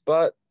boy.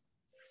 But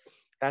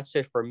that's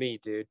it for me,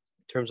 dude,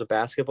 in terms of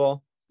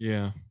basketball.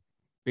 Yeah.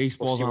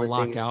 Baseball's on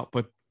lockout,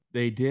 but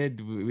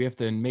we have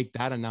to make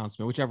that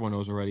announcement, which everyone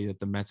knows already, that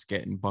the Mets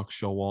getting Buck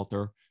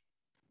Showalter,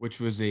 which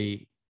was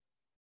a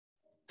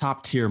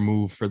top tier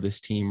move for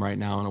this team right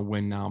now in a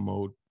win now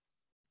mode.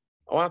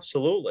 Oh,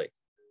 absolutely.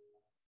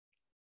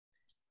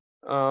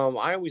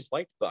 I always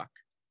liked Buck.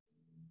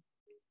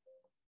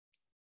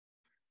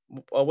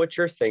 What's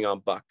your thing on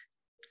Buck?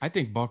 I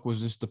think Buck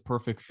was just the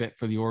perfect fit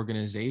for the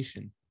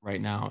organization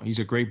right now. He's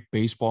a great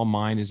baseball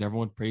mind, as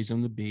everyone praised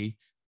him to be.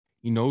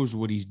 He knows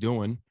what he's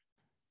doing.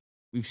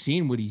 We've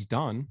seen what he's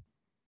done.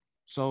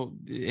 So,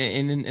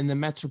 and the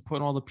Mets are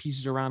putting all the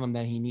pieces around him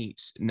that he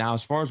needs. Now,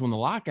 as far as when the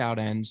lockout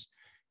ends,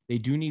 they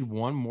do need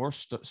one more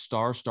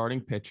star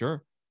starting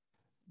pitcher.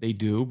 They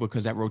do,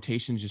 because that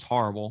rotation is just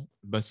horrible.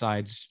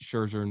 Besides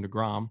Scherzer and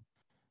DeGrom,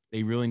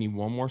 they really need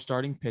one more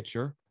starting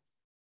pitcher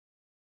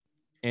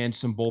and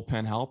some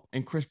bullpen help.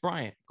 And Chris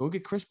Bryant, go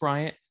get Chris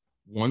Bryant,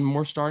 one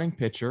more starting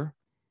pitcher,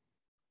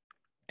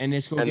 and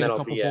let's go get a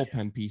couple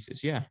bullpen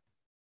pieces. Yeah.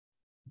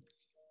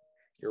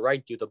 You're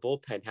right, dude. The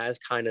bullpen has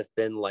kind of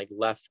been like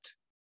left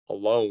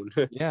alone.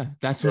 Yeah,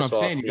 that's what I'm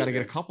saying. You got to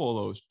get a couple of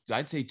those.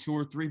 I'd say two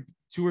or three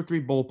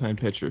bullpen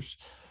pitchers,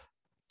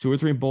 2 or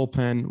 3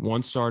 bullpen,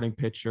 one starting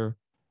pitcher,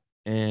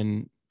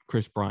 and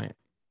Chris Bryant.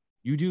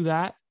 You do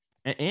that,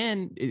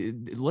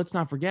 and let's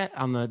not forget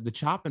on the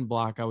chopping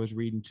block I was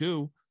reading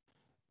too,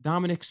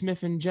 Dominic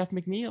Smith and Jeff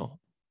McNeil.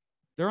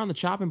 They're on the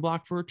chopping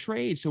block for a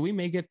trade, so we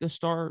may get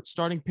the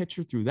starting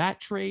pitcher through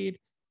that trade.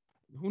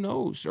 Who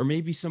knows? Or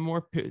maybe some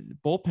more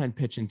bullpen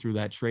pitching through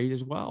that trade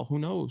as well. Who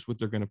knows what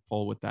they're going to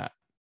pull with that?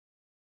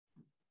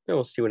 Yeah,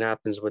 we'll see what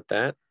happens with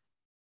that.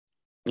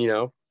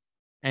 NHL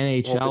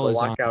is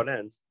lockout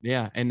ends.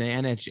 Yeah, and the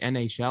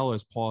NHL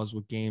is paused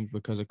with games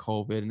because of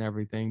COVID and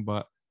everything,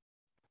 but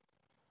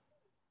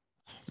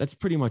that's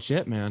pretty much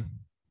it, man.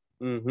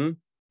 Mm-hmm.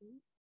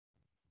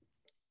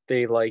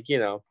 They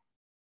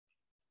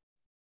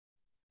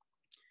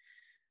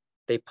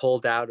they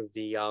pulled out of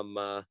the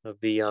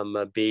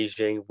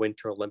Beijing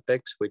Winter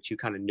Olympics, which you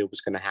kind of knew was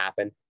going to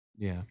happen.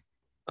 Yeah.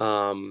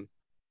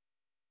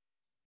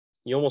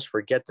 You almost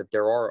forget that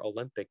there are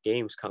Olympic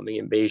Games coming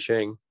in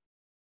Beijing.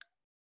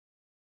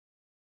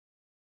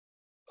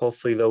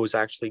 Hopefully those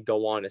actually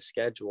go on as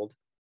scheduled.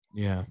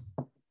 Yeah.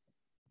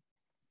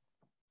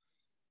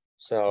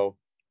 So,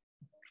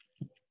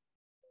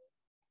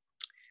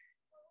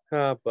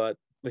 but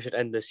we should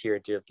end this here.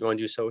 Do you want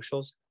to do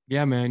socials?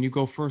 Yeah, man. You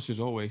go first as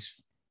always.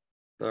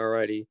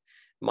 Alrighty.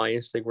 My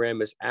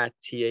Instagram is at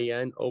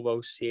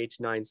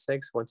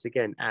TANOOCH96. Once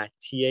again, at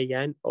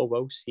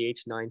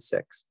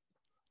TANOOCH96.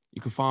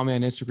 You can follow me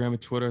on Instagram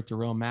and Twitter at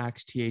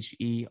TheRealMax,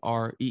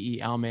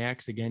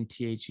 TheRealMax. Again,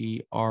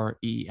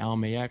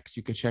 TheRealMax.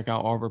 You can check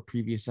out all of our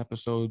previous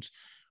episodes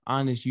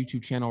on this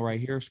YouTube channel right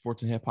here,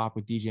 Sports and Hip Hop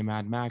with DJ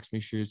Mad Max.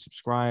 Make sure you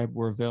subscribe.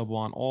 We're available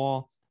on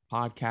all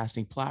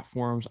podcasting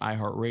platforms,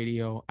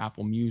 iHeartRadio,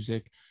 Apple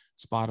Music,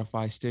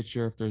 Spotify,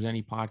 Stitcher. If there's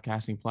any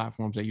podcasting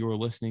platforms that you are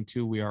listening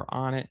to, we are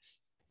on it.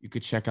 You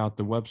could check out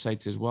the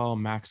websites as well,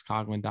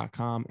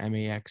 maxcoughlin.com,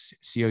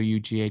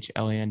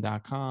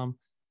 maxcoughlin.com.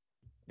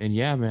 And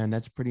yeah, man,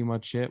 that's pretty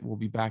much it. We'll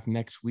be back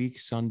next week,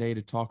 Sunday,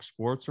 to talk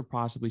sports, or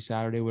possibly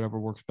Saturday, whatever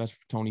works best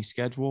for Tony's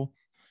schedule.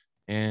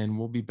 And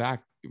we'll be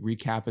back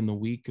recapping the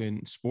week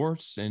in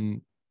sports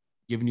and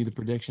giving you the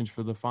predictions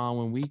for the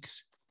following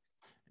weeks.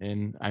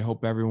 And I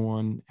hope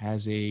everyone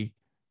has a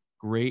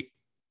great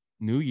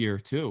New Year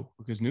too,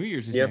 because New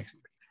Year's is Yep.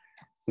 next.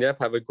 Yep.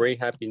 Have a great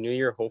happy new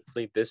year.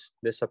 Hopefully this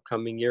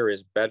upcoming year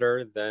is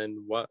better than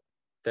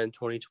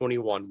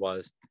 2021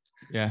 was.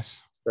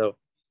 Yes. So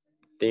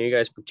thank you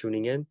guys for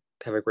tuning in.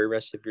 Have a great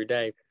rest of your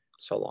day.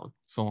 So long.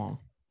 So long.